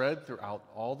 spread throughout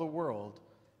all the world,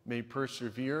 may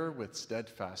persevere with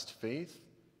steadfast faith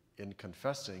in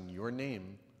confessing your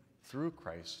name through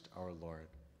Christ our Lord.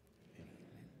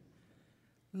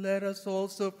 Let us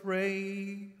also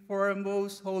pray for our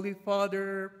most holy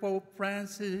Father, Pope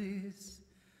Francis,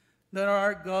 that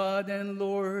our God and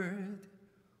Lord,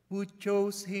 who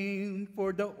chose him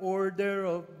for the order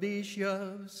of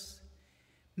bishops,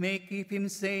 may keep him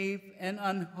safe and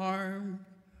unharmed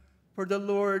for the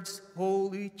Lord's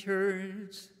holy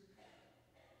church,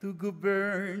 to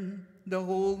govern the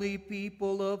holy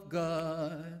people of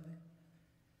God.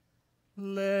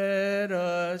 Let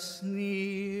us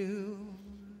kneel.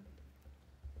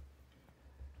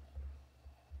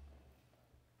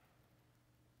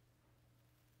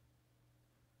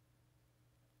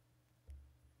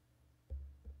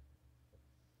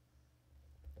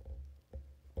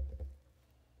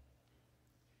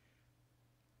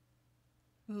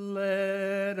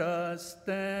 Let us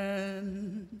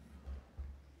stand.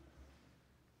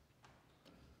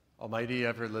 Almighty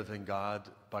ever-living God,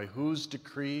 by whose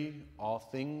decree all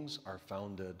things are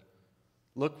founded,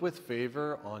 look with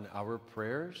favor on our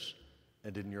prayers,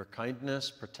 and in your kindness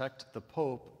protect the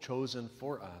Pope chosen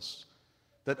for us,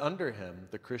 that under him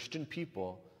the Christian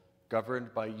people,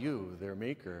 governed by you, their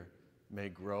Maker, may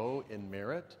grow in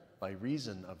merit by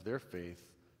reason of their faith,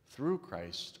 through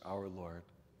Christ our Lord.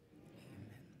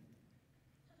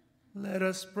 Let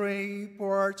us pray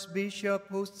for Archbishop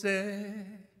Jose,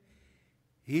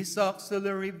 his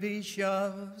auxiliary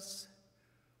bishops,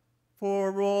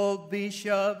 for all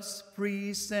bishops,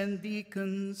 priests, and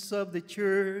deacons of the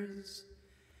church,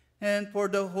 and for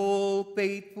the whole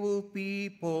faithful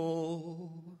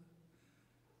people.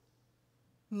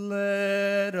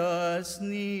 Let us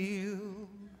kneel.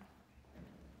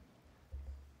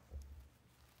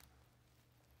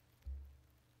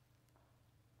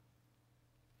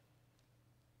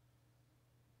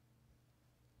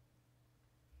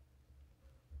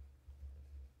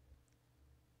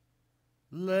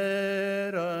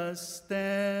 Let us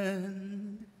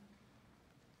stand.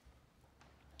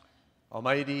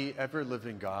 Almighty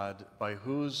ever-living God, by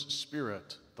whose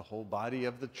Spirit the whole body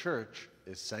of the Church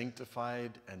is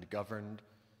sanctified and governed,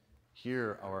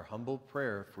 hear our humble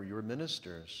prayer for your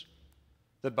ministers,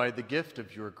 that by the gift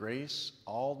of your grace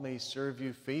all may serve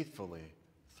you faithfully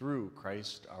through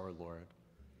Christ our Lord.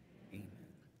 Amen.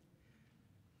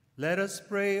 Let us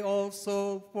pray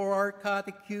also for our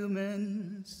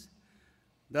catechumens,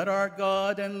 that our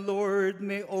God and Lord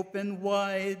may open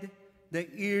wide the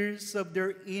ears of their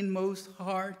inmost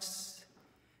hearts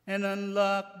and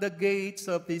unlock the gates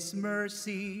of his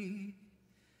mercy,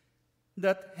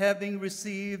 that having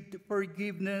received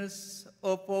forgiveness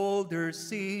of all their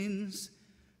sins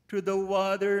through the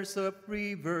waters of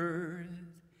rebirth,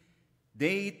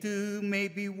 they too may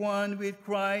be one with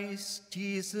Christ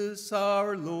Jesus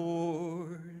our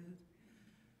Lord.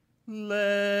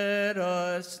 Let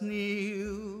us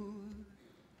kneel.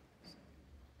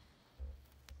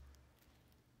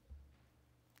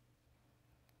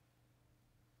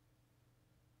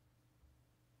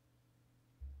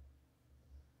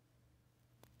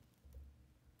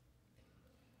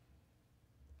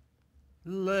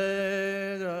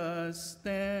 Let us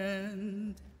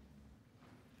stand.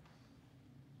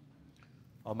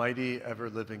 Almighty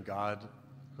ever-living God,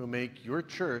 who make your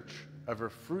church ever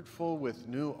fruitful with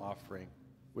new offspring,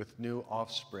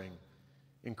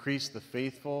 increase the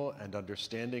faithful and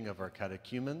understanding of our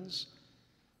catechumens,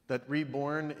 that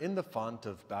reborn in the font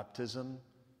of baptism,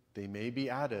 they may be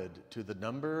added to the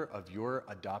number of your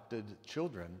adopted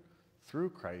children through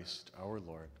Christ our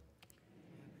Lord.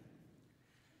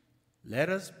 Let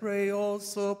us pray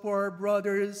also for our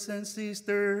brothers and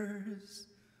sisters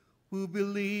who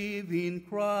believe in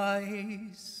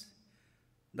Christ,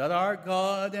 that our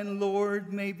God and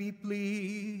Lord may be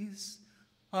pleased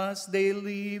as they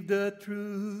live the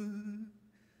truth,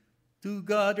 to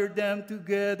gather them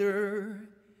together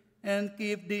and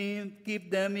keep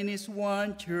them in his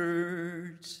one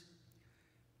church.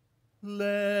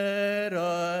 Let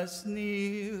us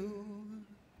kneel.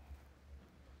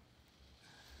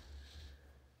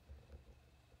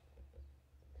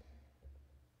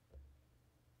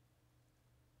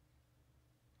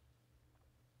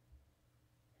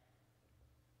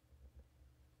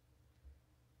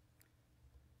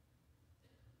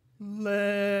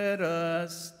 Let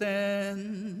us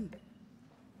stand.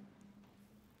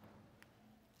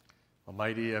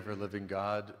 Almighty ever-living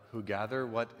God, who gather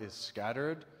what is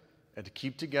scattered and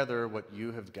keep together what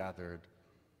you have gathered,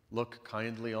 look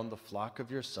kindly on the flock of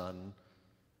your Son,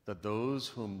 that those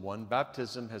whom one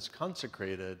baptism has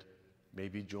consecrated may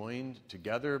be joined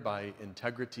together by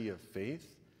integrity of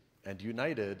faith and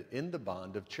united in the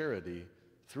bond of charity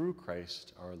through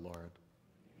Christ our Lord.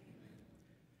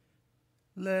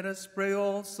 Let us pray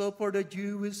also for the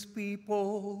Jewish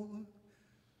people,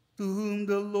 to whom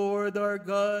the Lord our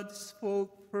God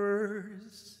spoke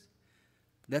first,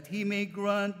 that he may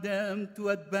grant them to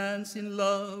advance in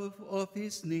love of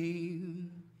his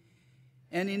name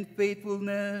and in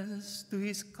faithfulness to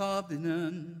his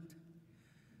covenant.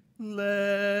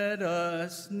 Let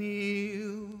us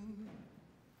kneel.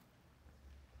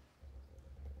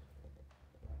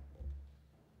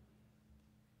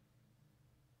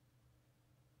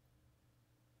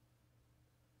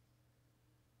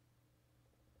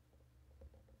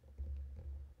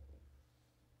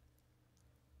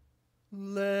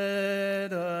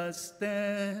 Let us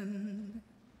stand.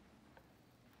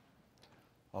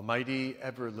 Almighty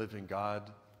ever-living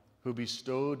God, who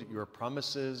bestowed your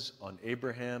promises on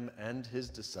Abraham and his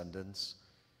descendants,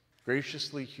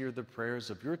 graciously hear the prayers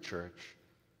of your church,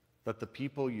 that the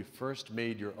people you first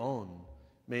made your own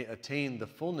may attain the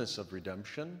fullness of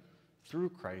redemption through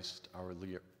Christ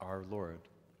our Lord.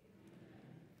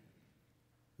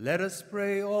 Let us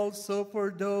pray also for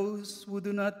those who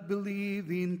do not believe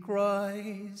in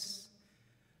Christ,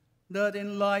 that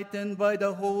enlightened by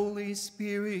the Holy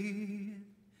Spirit,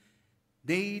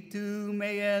 they too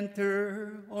may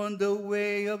enter on the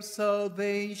way of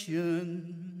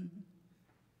salvation.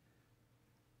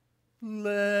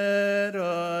 Let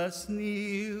us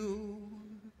kneel.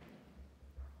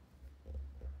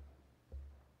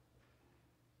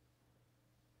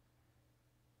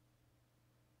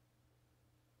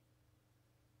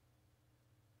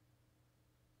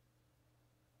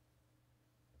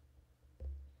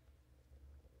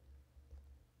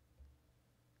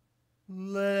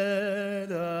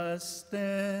 Let us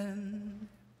stand.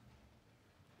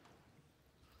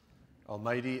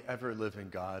 Almighty, ever-living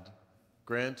God,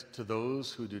 grant to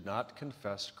those who do not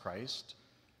confess Christ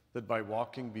that by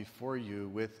walking before you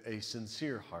with a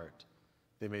sincere heart,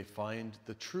 they may find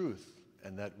the truth,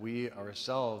 and that we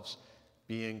ourselves,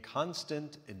 being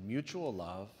constant in mutual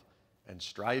love and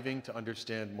striving to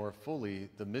understand more fully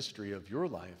the mystery of your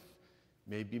life,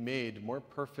 may be made more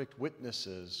perfect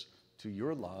witnesses to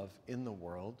your love in the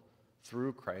world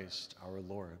through Christ our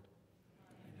Lord.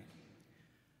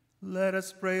 Let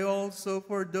us pray also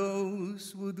for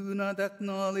those who do not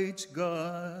acknowledge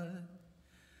God,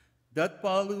 that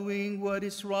following what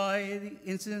is right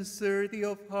in sincerity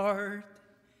of heart,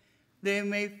 they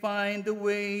may find the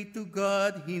way to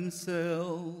God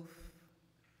himself.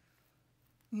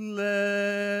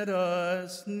 Let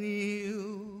us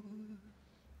kneel.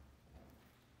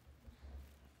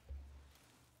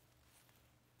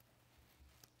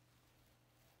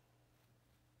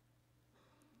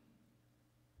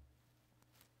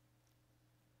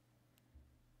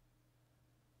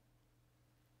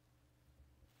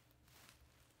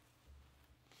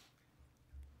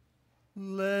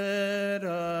 Let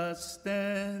us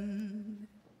stand.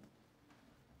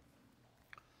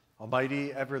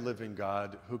 Almighty, ever-living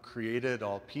God, who created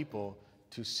all people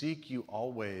to seek you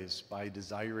always by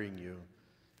desiring you,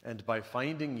 and by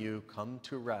finding you come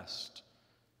to rest,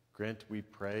 grant, we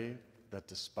pray, that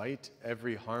despite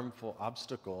every harmful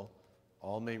obstacle,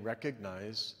 all may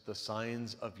recognize the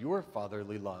signs of your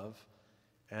fatherly love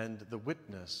and the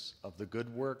witness of the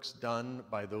good works done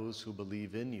by those who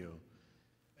believe in you,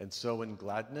 and so in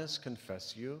gladness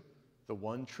confess you, the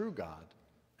one true God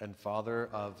and Father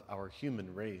of our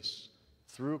human race,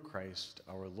 through Christ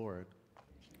our Lord.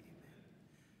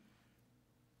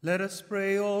 Let us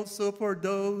pray also for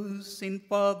those in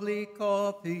public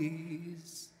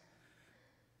office,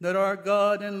 that our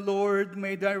God and Lord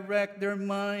may direct their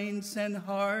minds and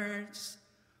hearts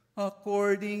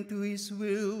according to his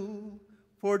will,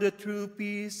 for the true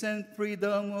peace and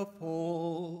freedom of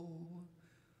all.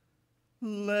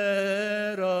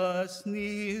 Let us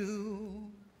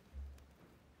kneel.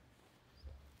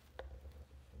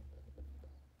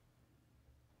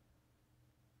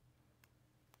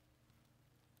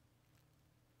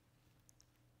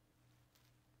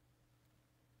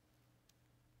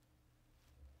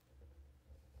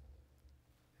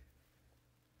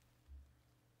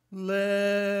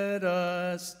 Let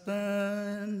us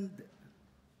stand.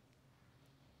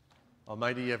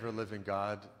 Almighty, ever-living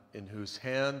God, in whose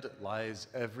hand lies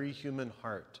every human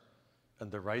heart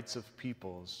and the rights of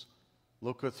peoples,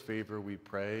 look with favor, we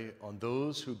pray, on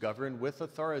those who govern with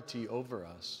authority over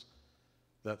us,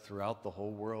 that throughout the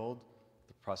whole world,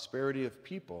 the prosperity of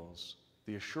peoples,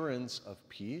 the assurance of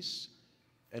peace,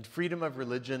 and freedom of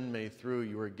religion may through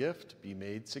your gift be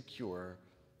made secure,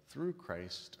 through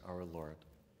Christ our Lord.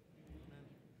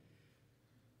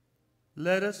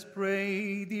 Let us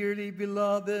pray, dearly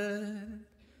beloved,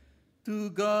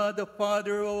 to God the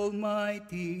Father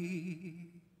Almighty,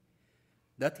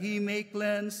 that he may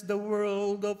cleanse the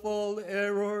world of all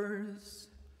errors,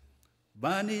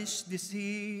 banish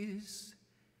disease,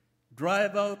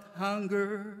 drive out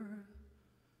hunger,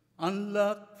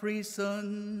 unlock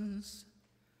prisons,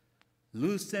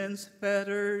 loosens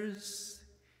fetters,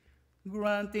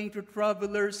 granting to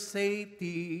travelers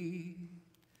safety,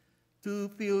 to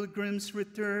pilgrims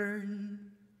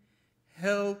return,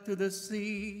 help to the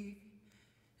sick,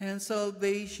 and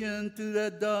salvation to the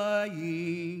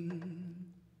dying.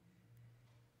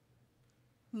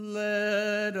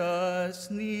 Let us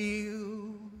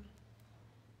kneel.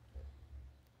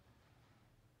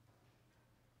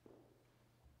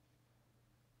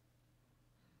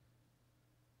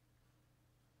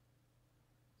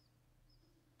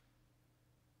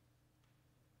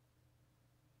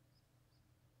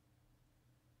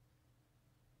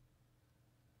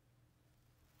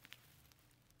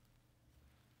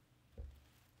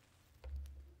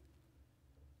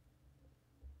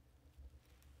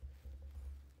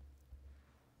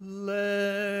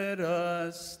 Let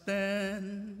us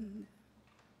stand.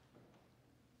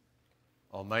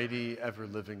 Almighty,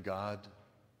 ever-living God,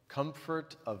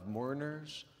 comfort of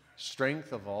mourners,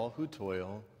 strength of all who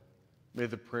toil, may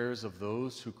the prayers of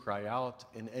those who cry out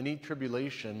in any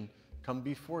tribulation come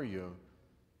before you,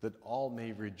 that all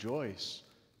may rejoice,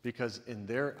 because in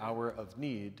their hour of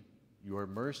need your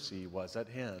mercy was at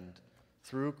hand,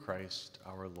 through Christ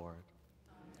our Lord.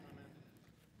 Amen.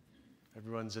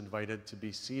 Everyone's invited to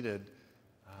be seated.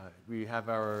 We have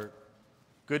our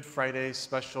Good Friday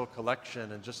special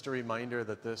collection, and just a reminder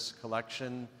that this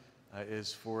collection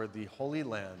is for the Holy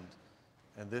Land,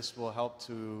 and this will help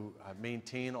to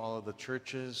maintain all of the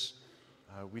churches.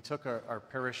 We took our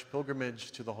parish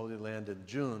pilgrimage to the Holy Land in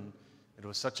June. It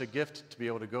was such a gift to be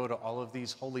able to go to all of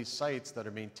these holy sites that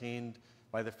are maintained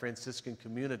by the Franciscan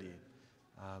community.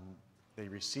 They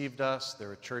received us, there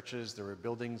were churches, there were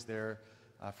buildings there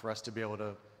for us to be able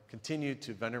to continue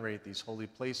to venerate these holy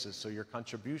places. So your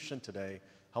contribution today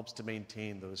helps to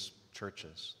maintain those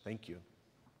churches. Thank you.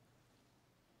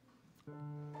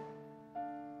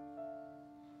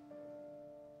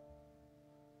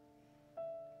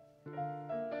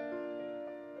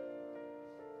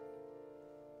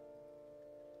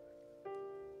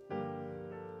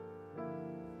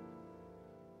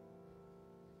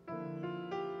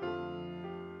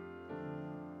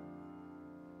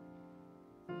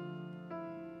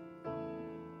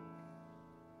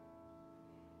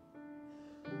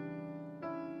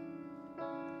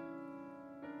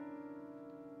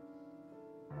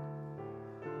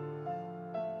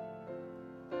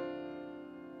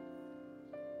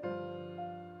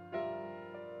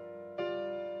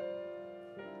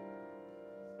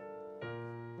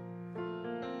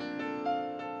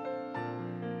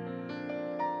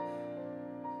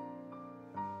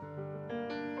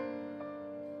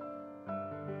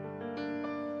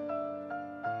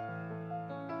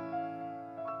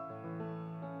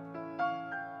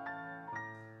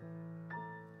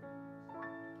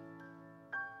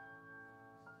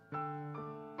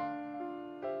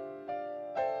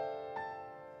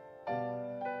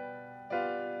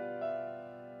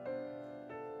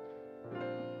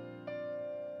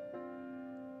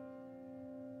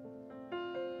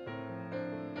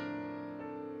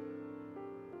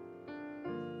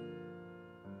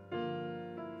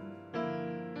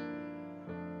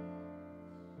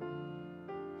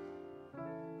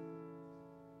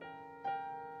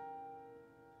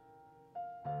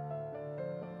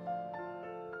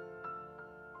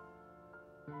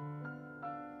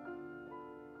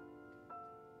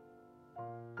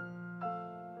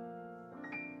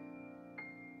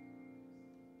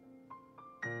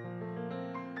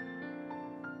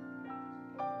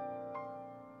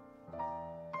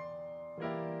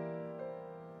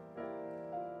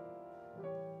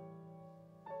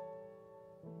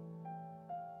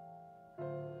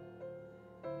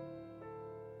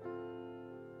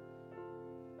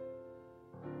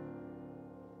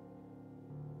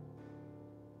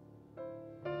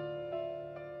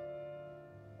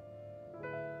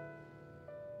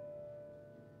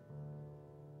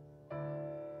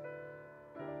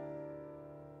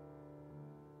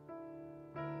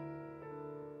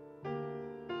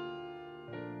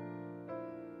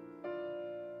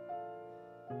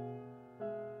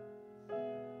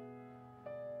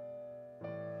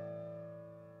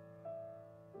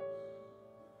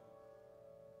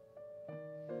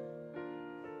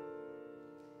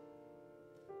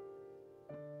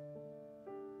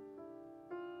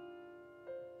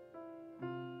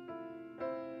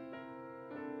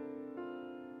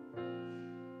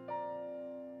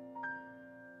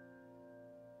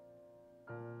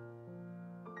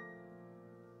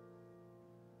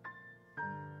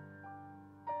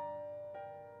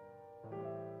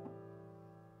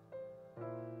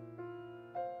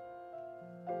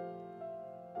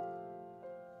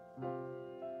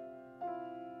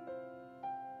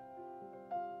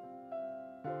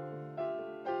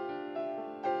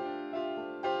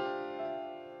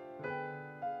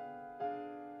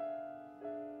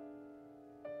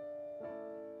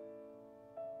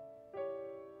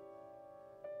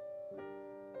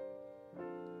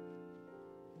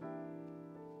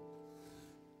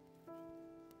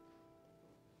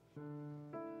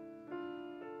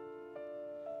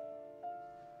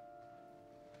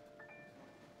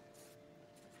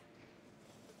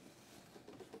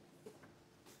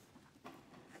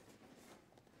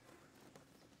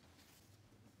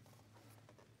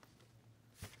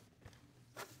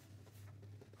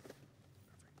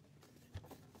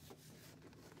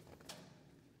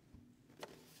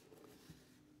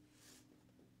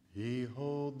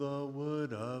 Behold the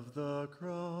wood of the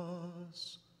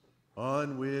cross,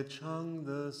 on which hung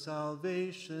the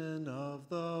salvation of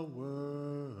the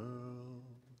world.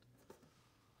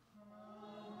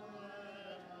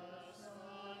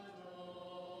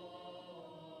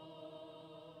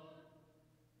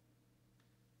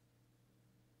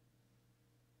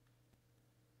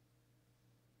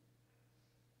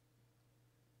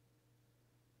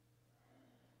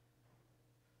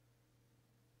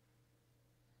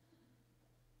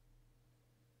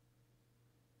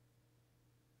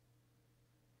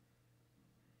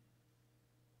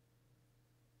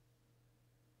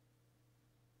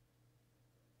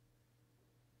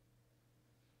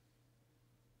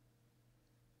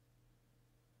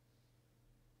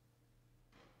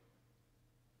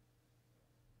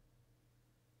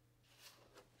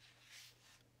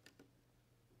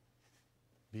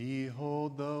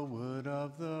 Behold the wood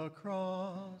of the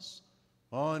cross,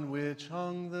 on which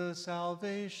hung the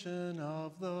salvation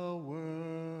of the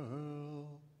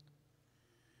world.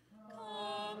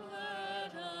 Come,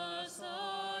 let us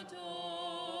adore.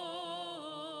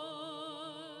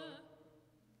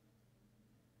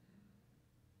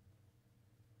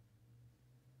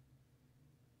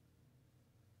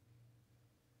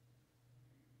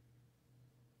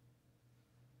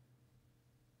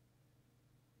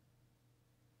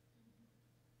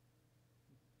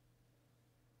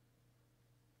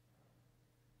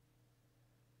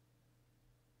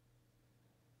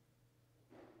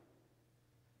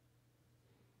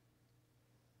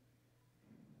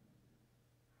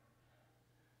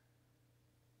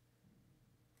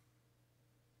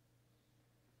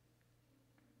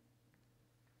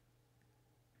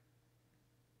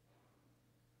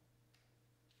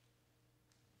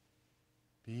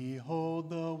 Behold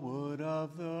the wood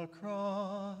of the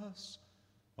cross,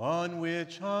 on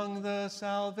which hung the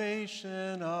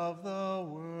salvation of the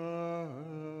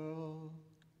world.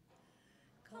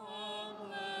 Come,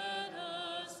 let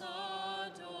us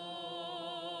adore.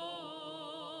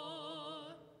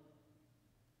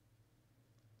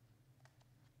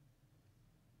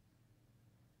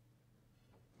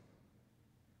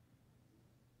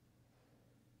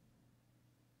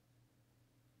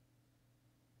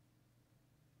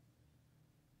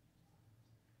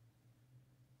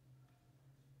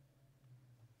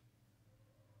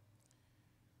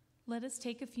 Let us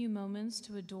take a few moments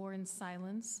to adore in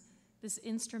silence this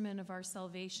instrument of our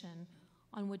salvation,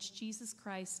 on which Jesus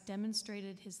Christ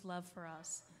demonstrated his love for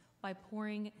us by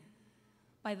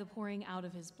the pouring out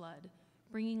of his blood,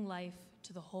 bringing life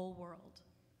to the whole world.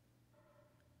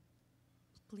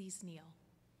 Please kneel.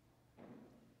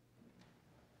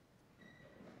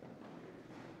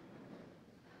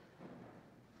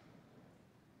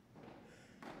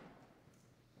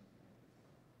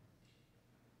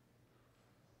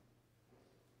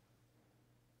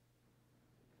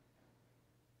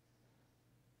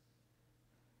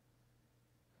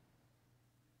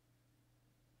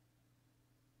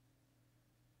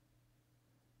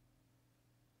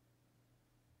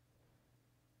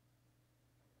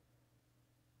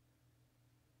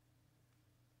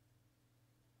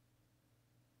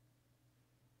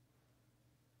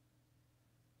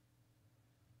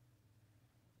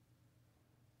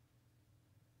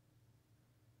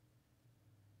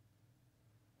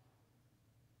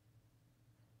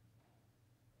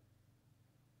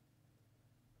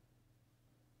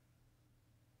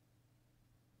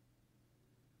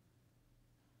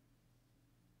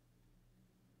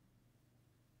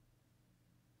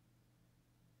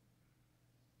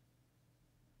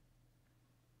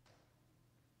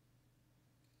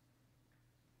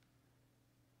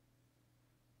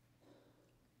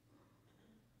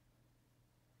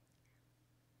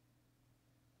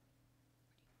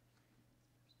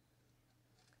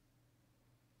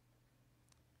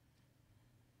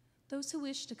 Those who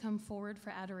wish to come forward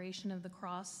for adoration of the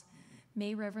cross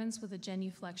may reverence with a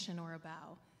genuflection or a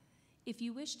bow. If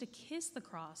you wish to kiss the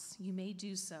cross, you may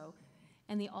do so,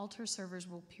 and the altar servers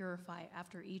will purify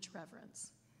after each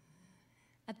reverence.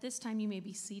 At this time, you may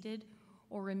be seated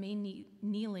or remain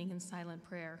kneeling in silent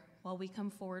prayer while we come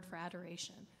forward for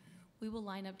adoration. We will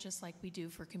line up just like we do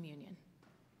for communion.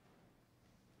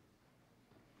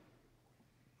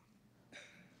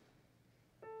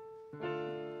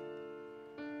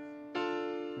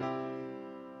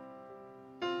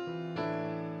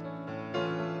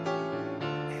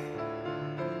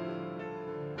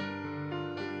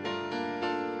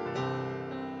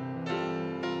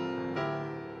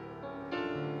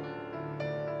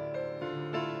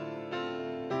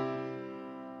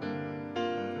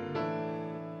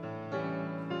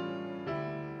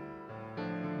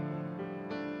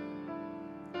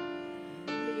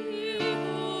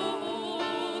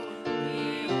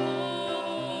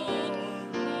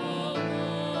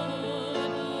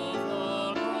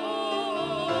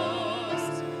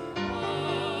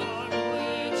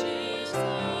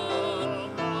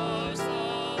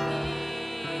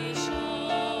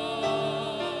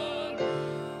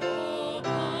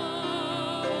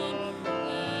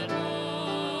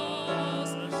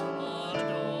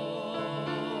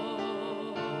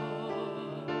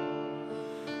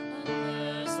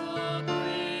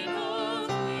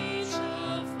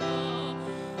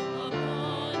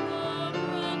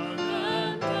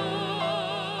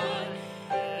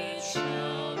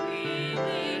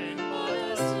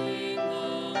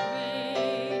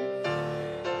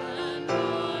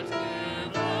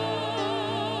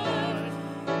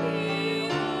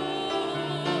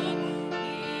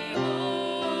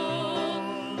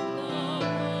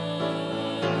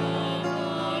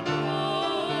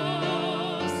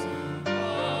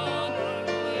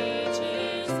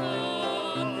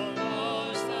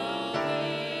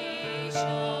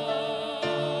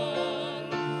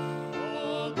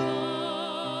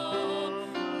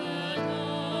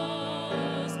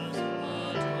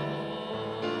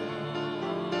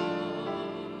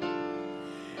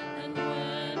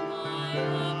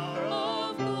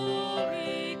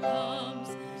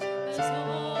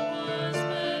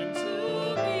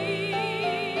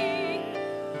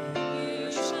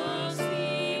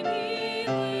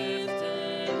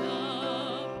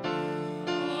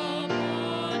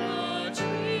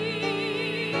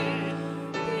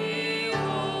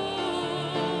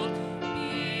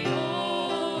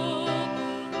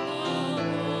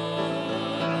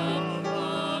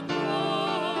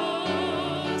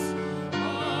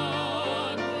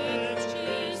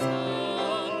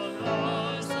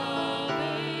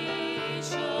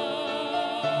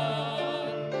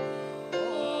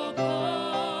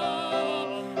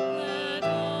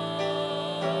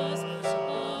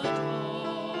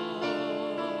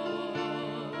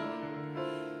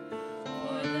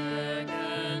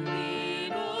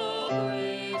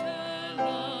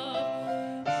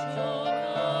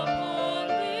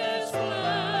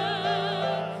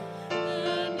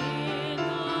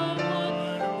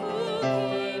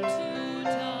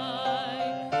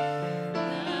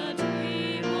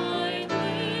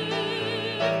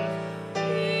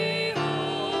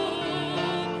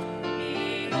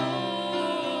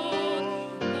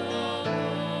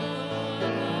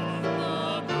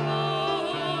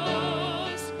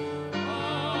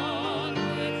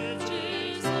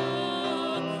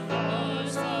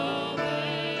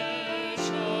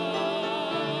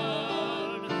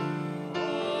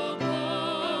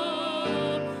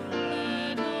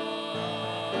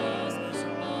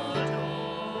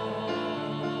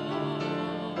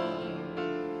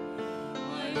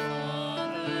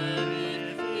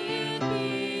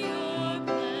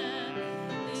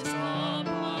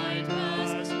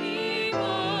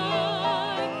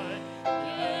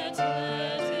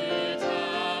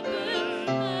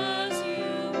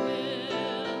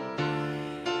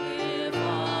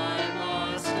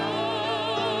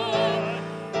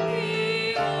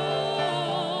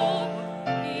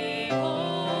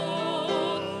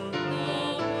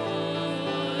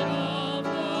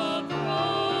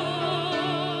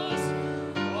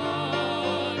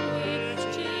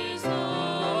 Jesus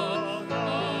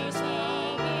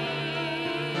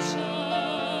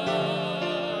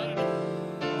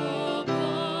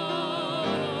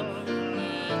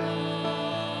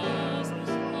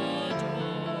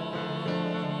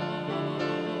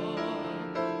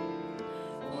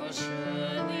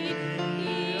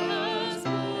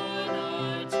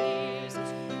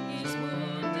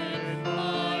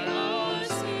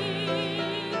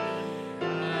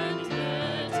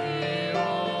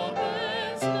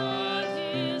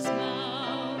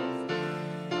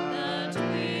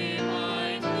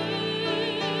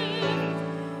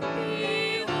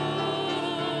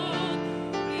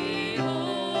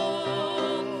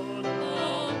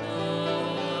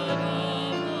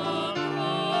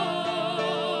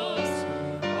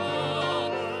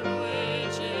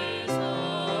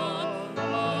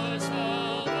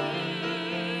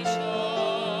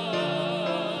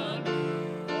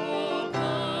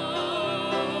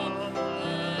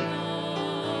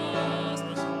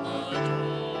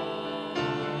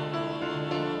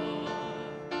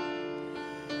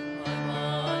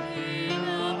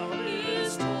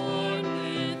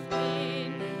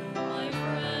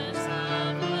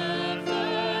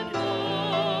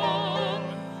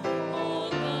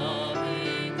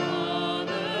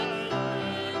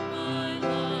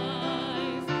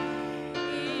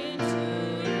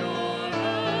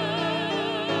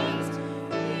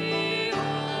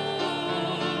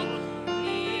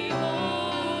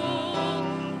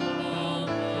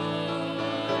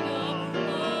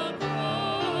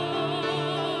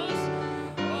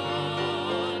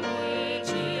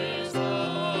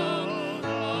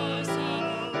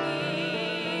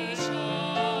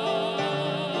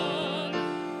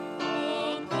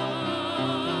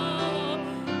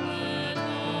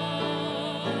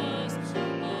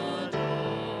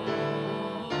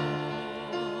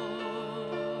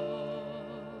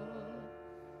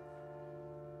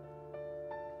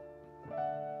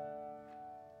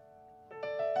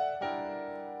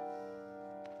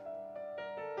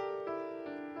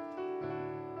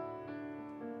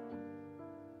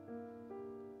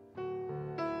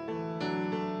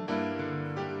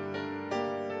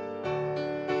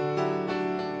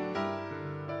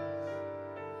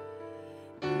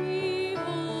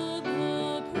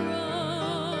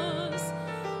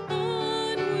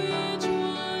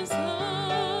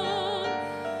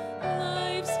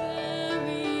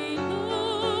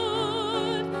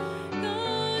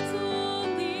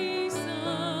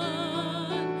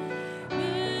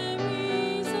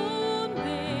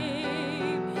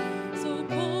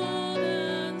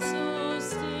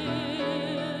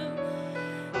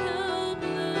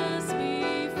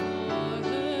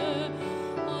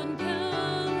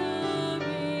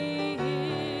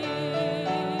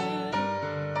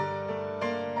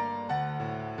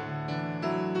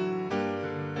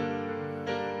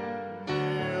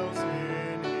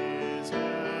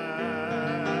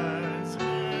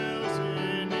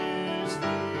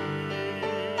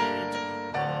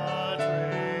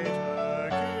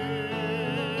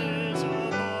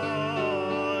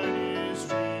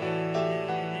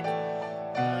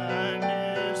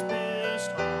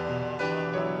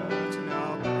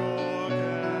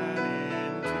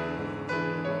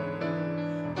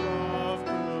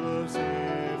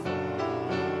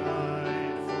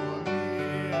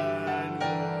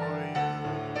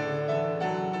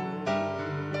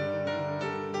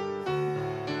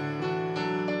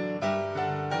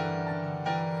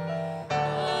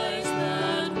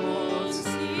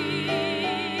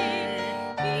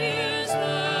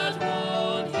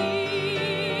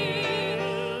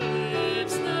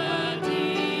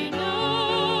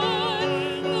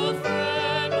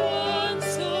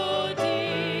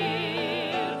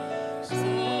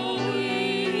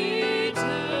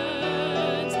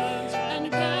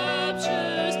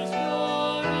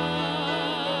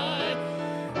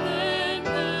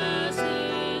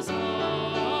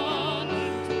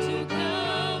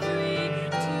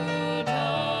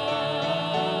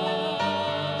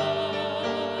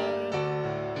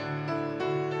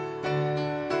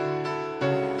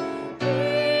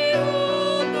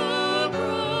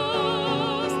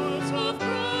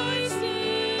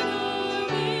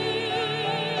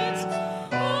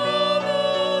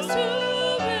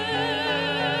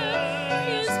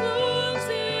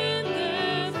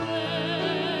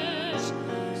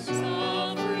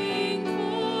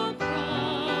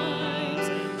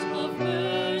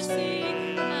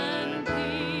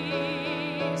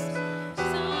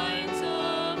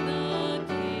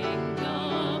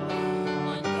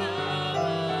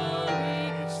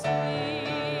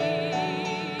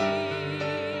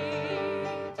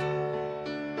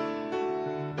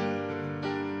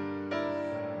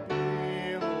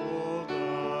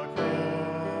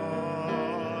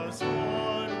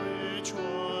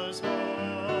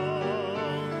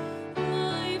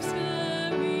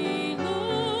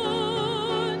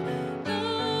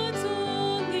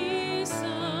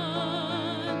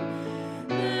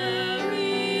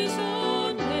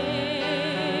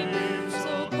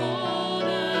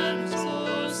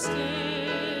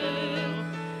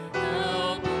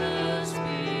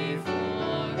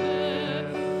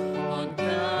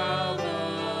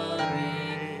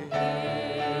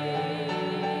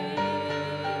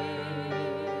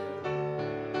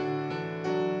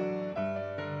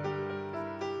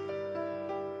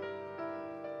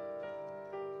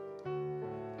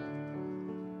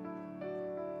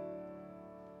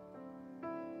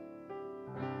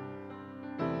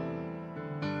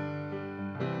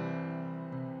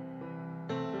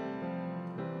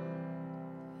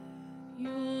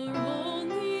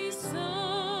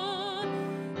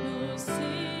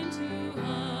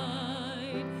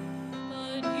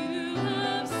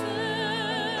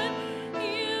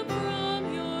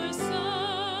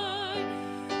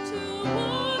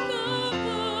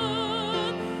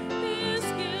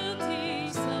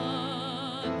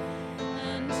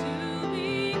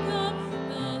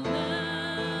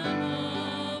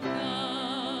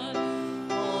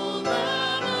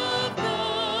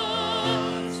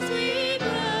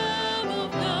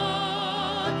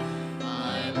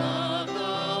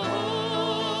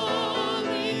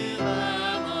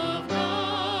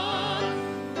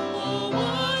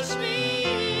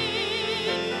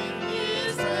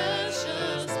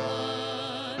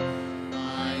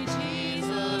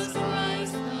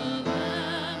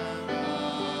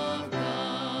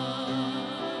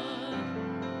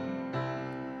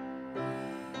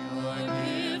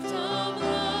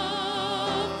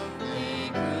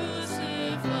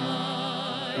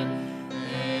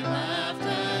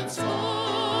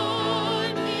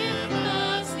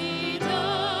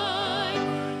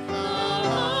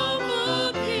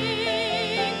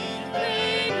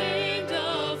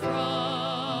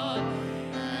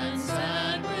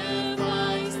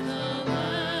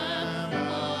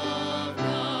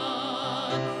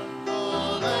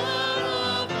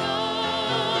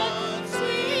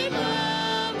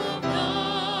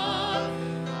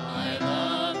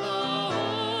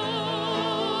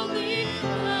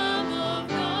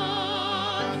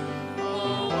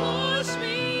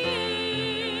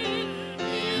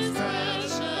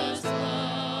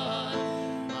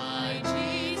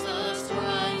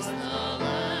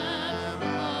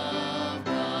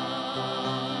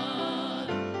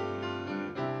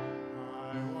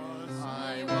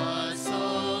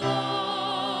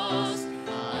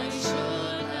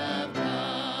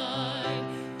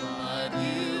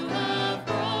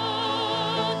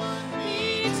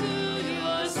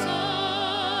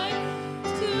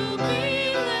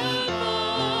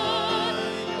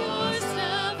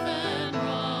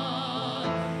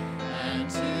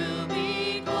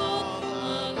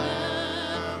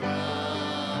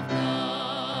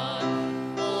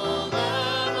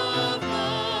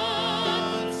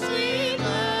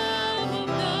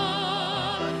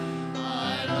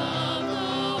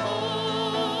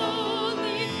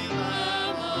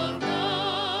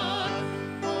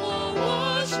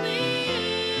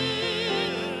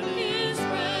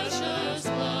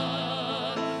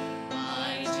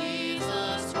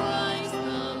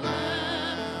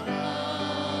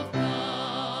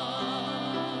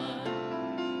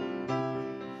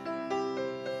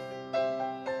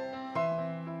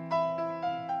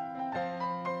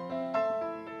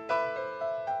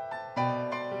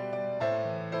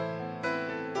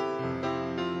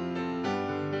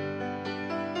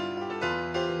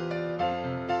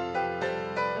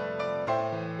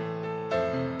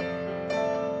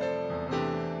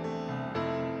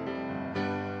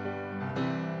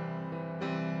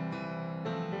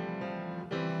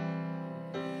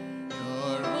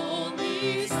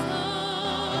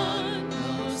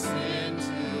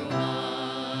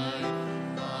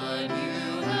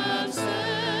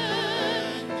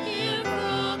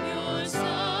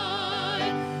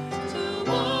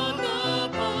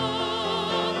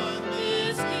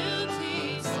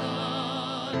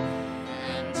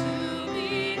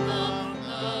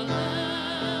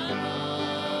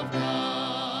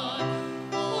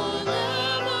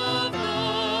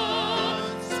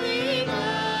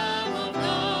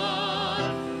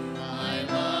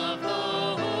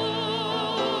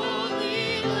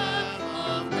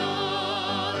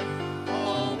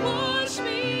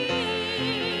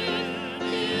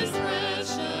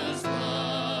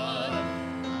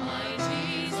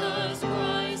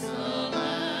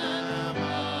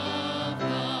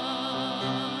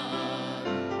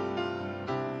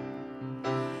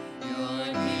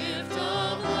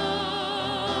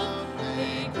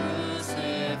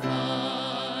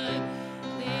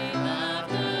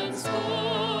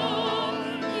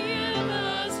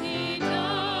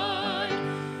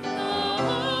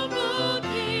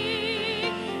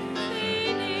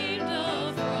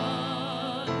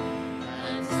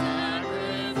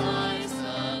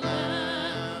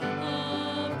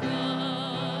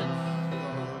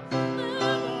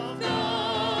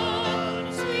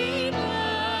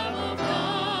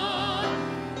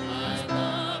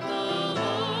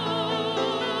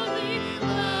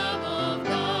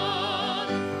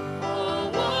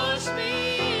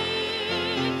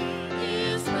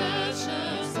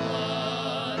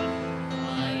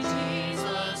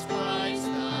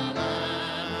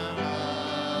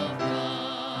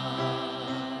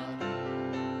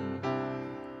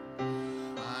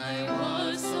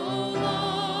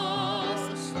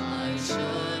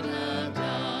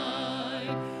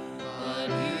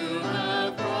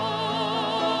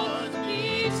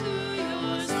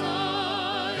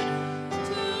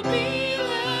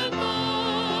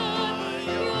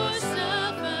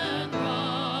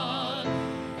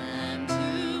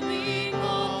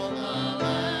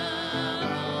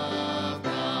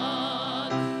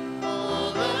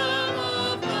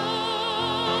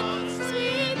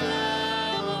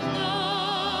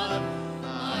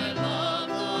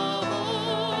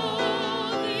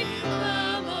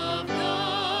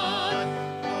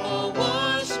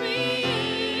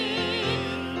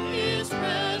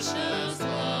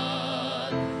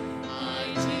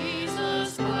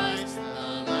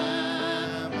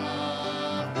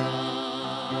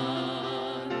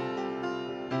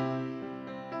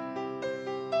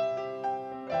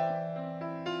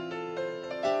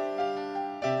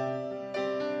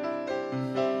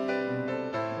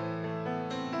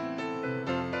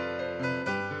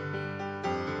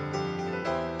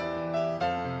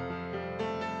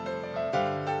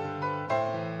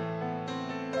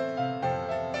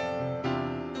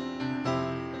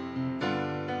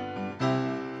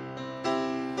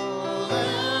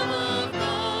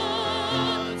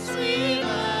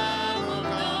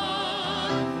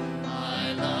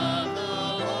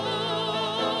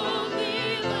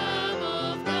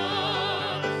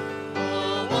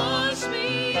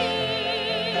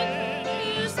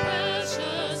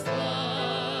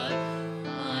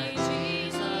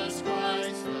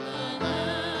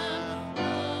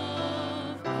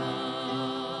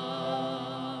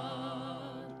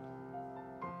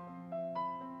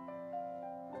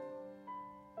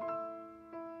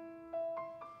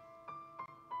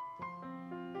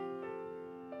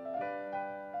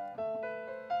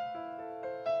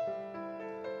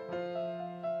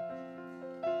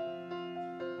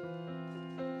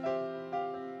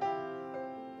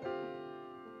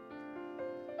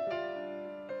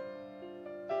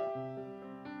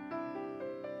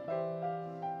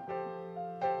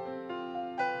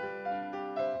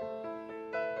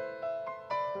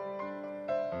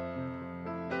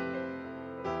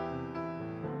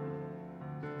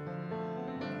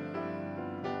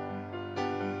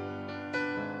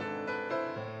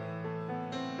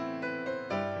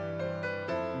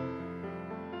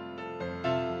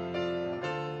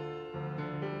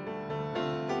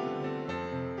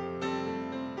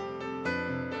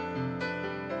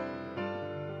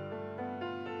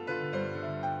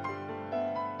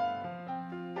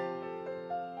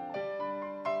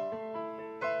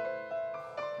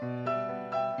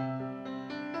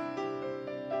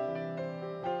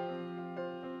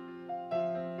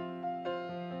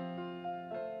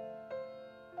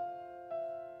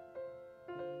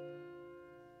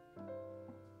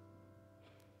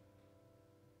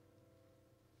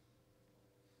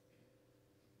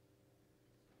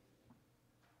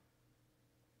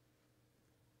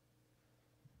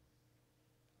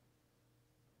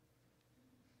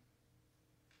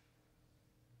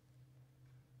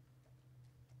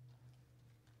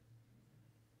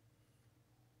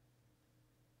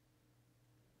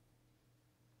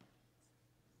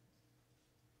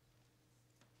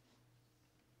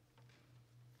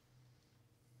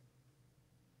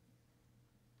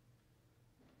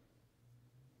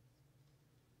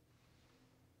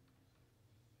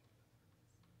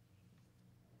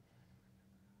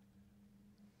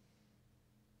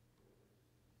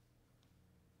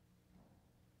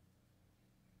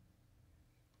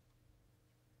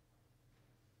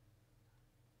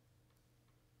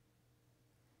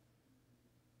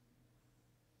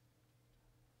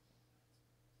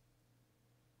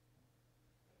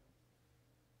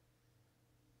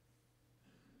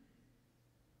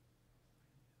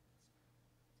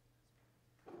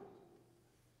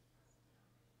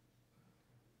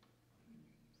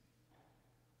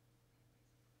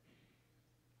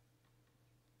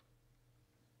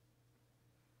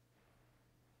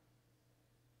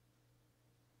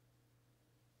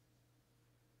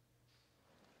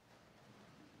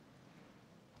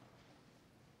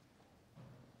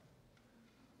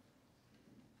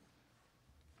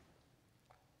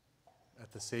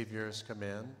At the Savior's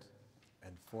command,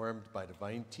 and formed by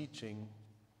divine teaching,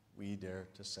 we dare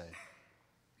to say,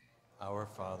 Our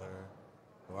Father,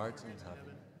 who art in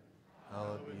heaven,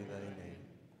 hallowed be thy name.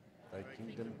 Thy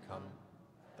kingdom come,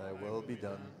 thy will be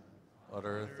done, on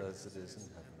earth as it is in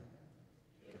heaven.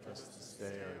 Give us this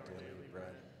day our daily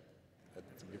bread, and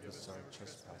forgive us our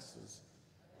trespasses,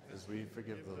 as we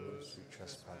forgive those who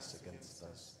trespass against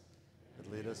us.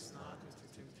 And lead us not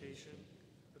into temptation,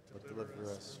 but deliver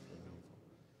us from evil.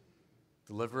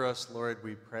 Deliver us, Lord,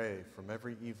 we pray, from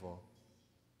every evil.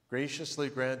 Graciously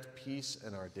grant peace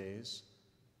in our days,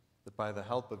 that by the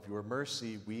help of your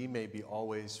mercy we may be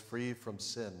always free from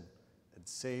sin and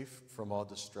safe from all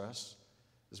distress,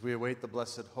 as we await the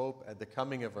blessed hope and the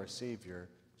coming of our Savior,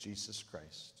 Jesus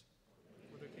Christ.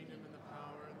 For the kingdom and the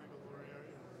power and the glory are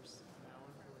yours, now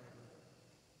and forever.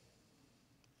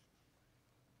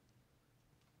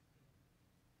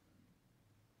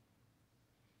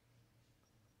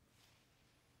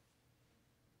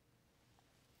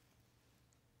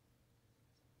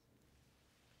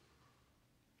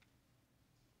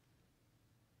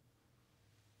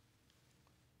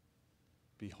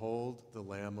 Behold the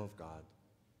Lamb of God.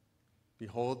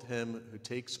 Behold him who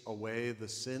takes away the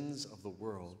sins of the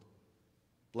world.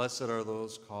 Blessed are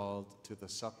those called to the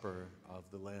supper of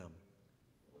the Lamb.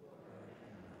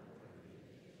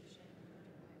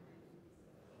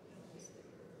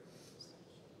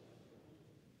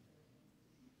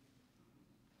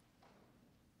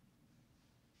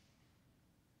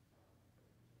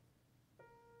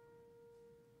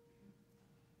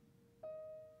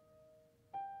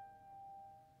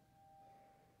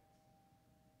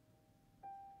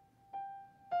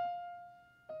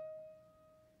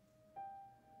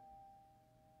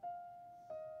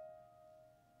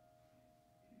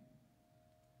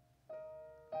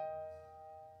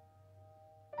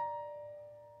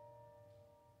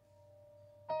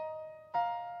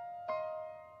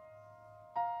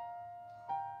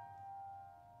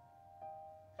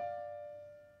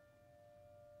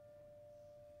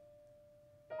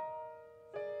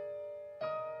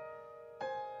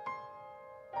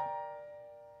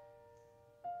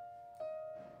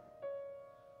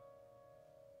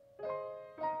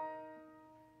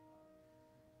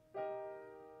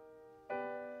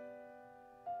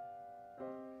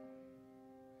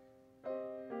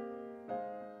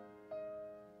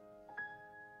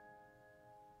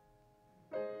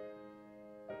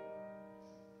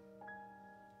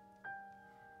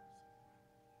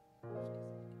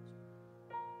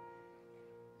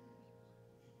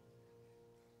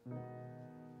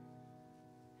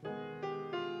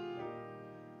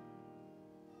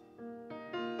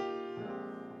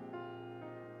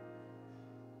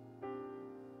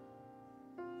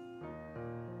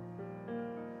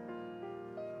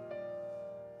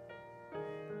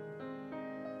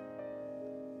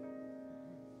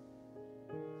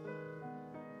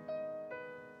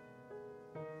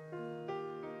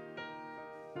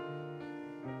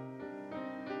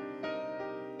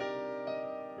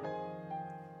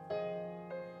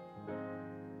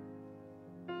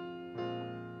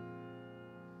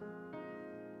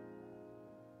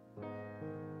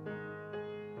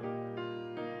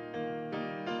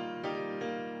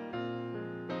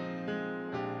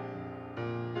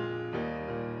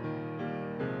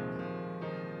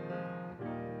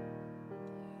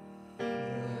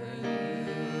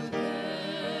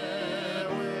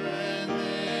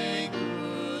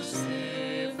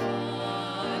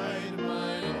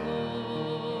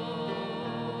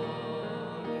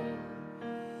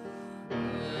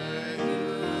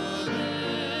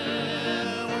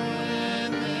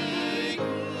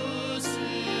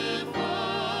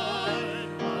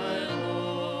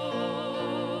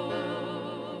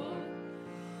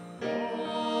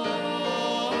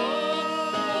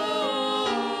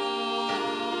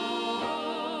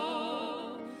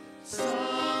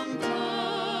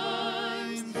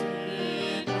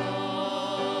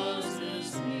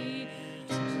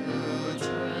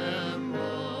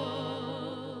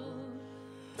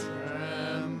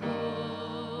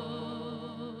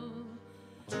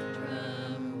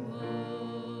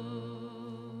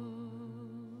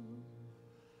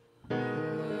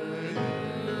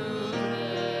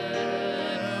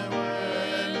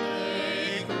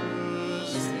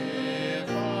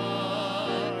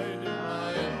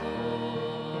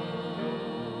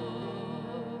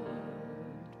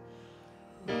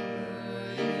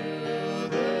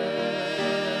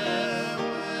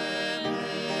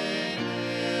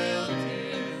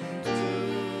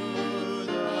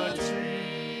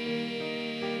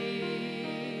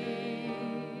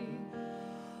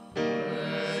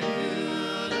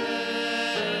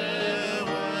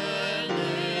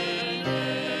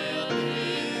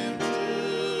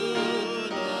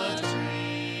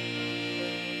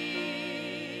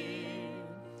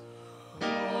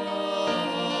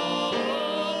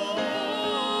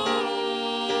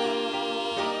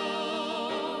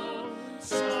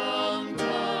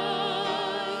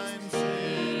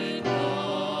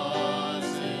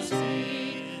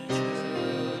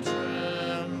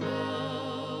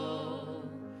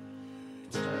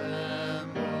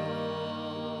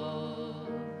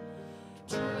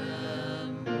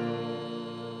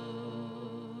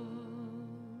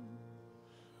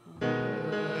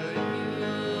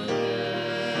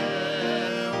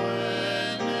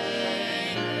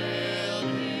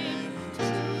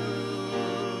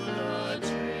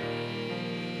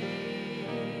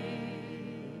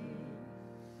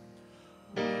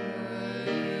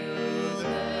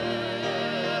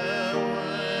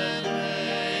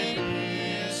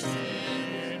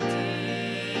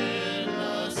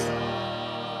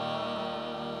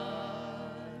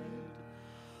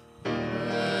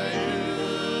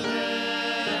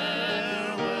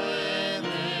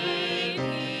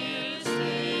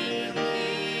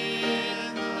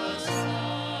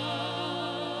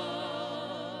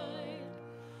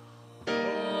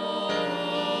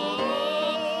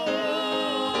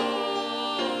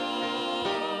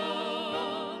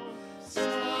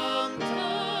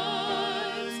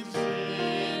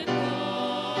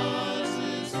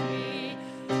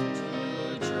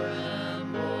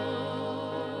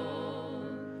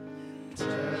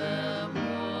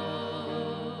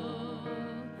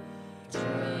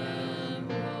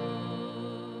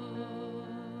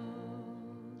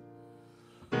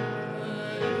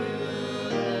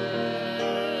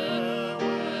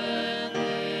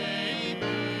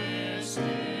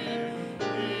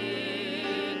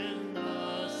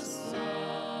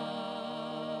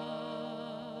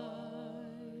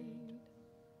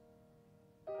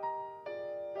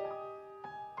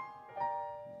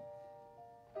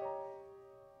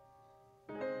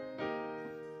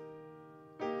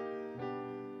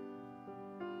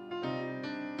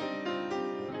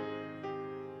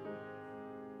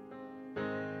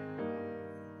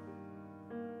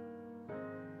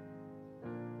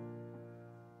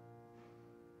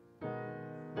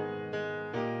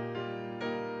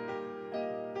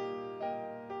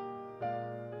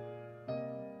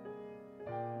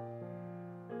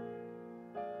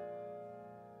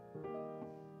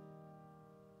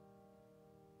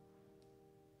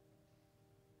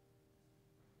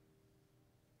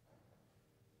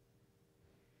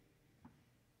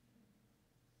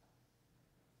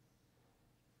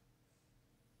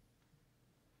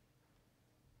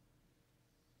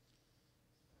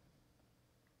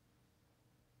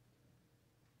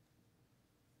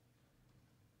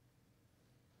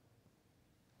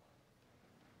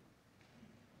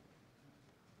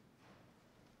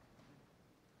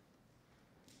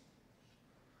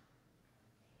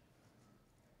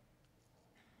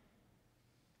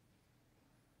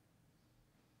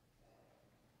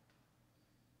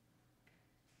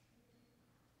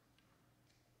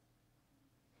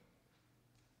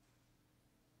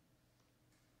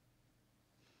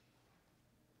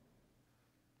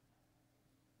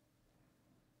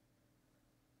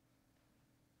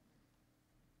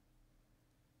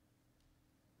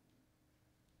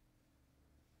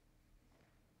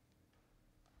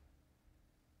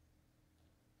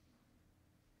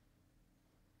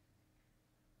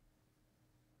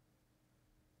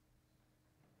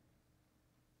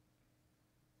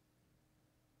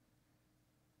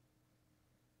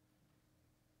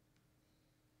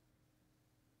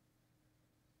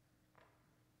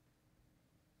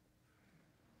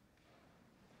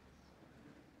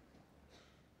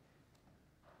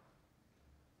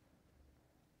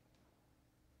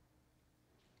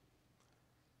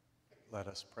 Let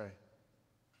us pray.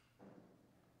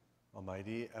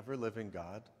 Almighty, ever-living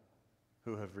God,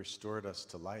 who have restored us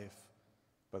to life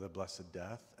by the blessed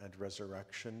death and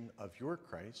resurrection of your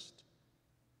Christ,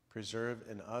 preserve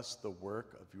in us the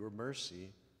work of your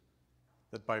mercy,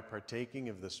 that by partaking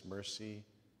of this mercy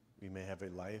we may have a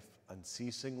life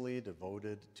unceasingly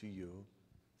devoted to you,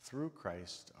 through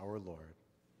Christ our Lord.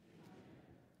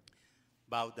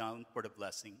 Bow down for the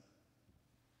blessing.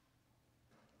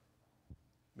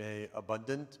 May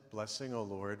abundant blessing, O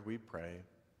Lord, we pray,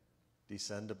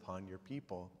 descend upon your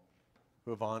people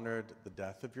who have honored the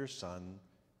death of your Son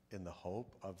in the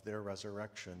hope of their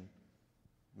resurrection.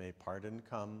 May pardon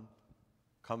come,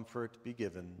 comfort be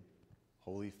given,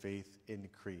 holy faith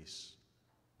increase,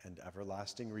 and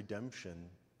everlasting redemption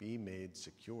be made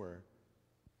secure,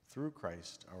 through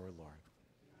Christ our Lord.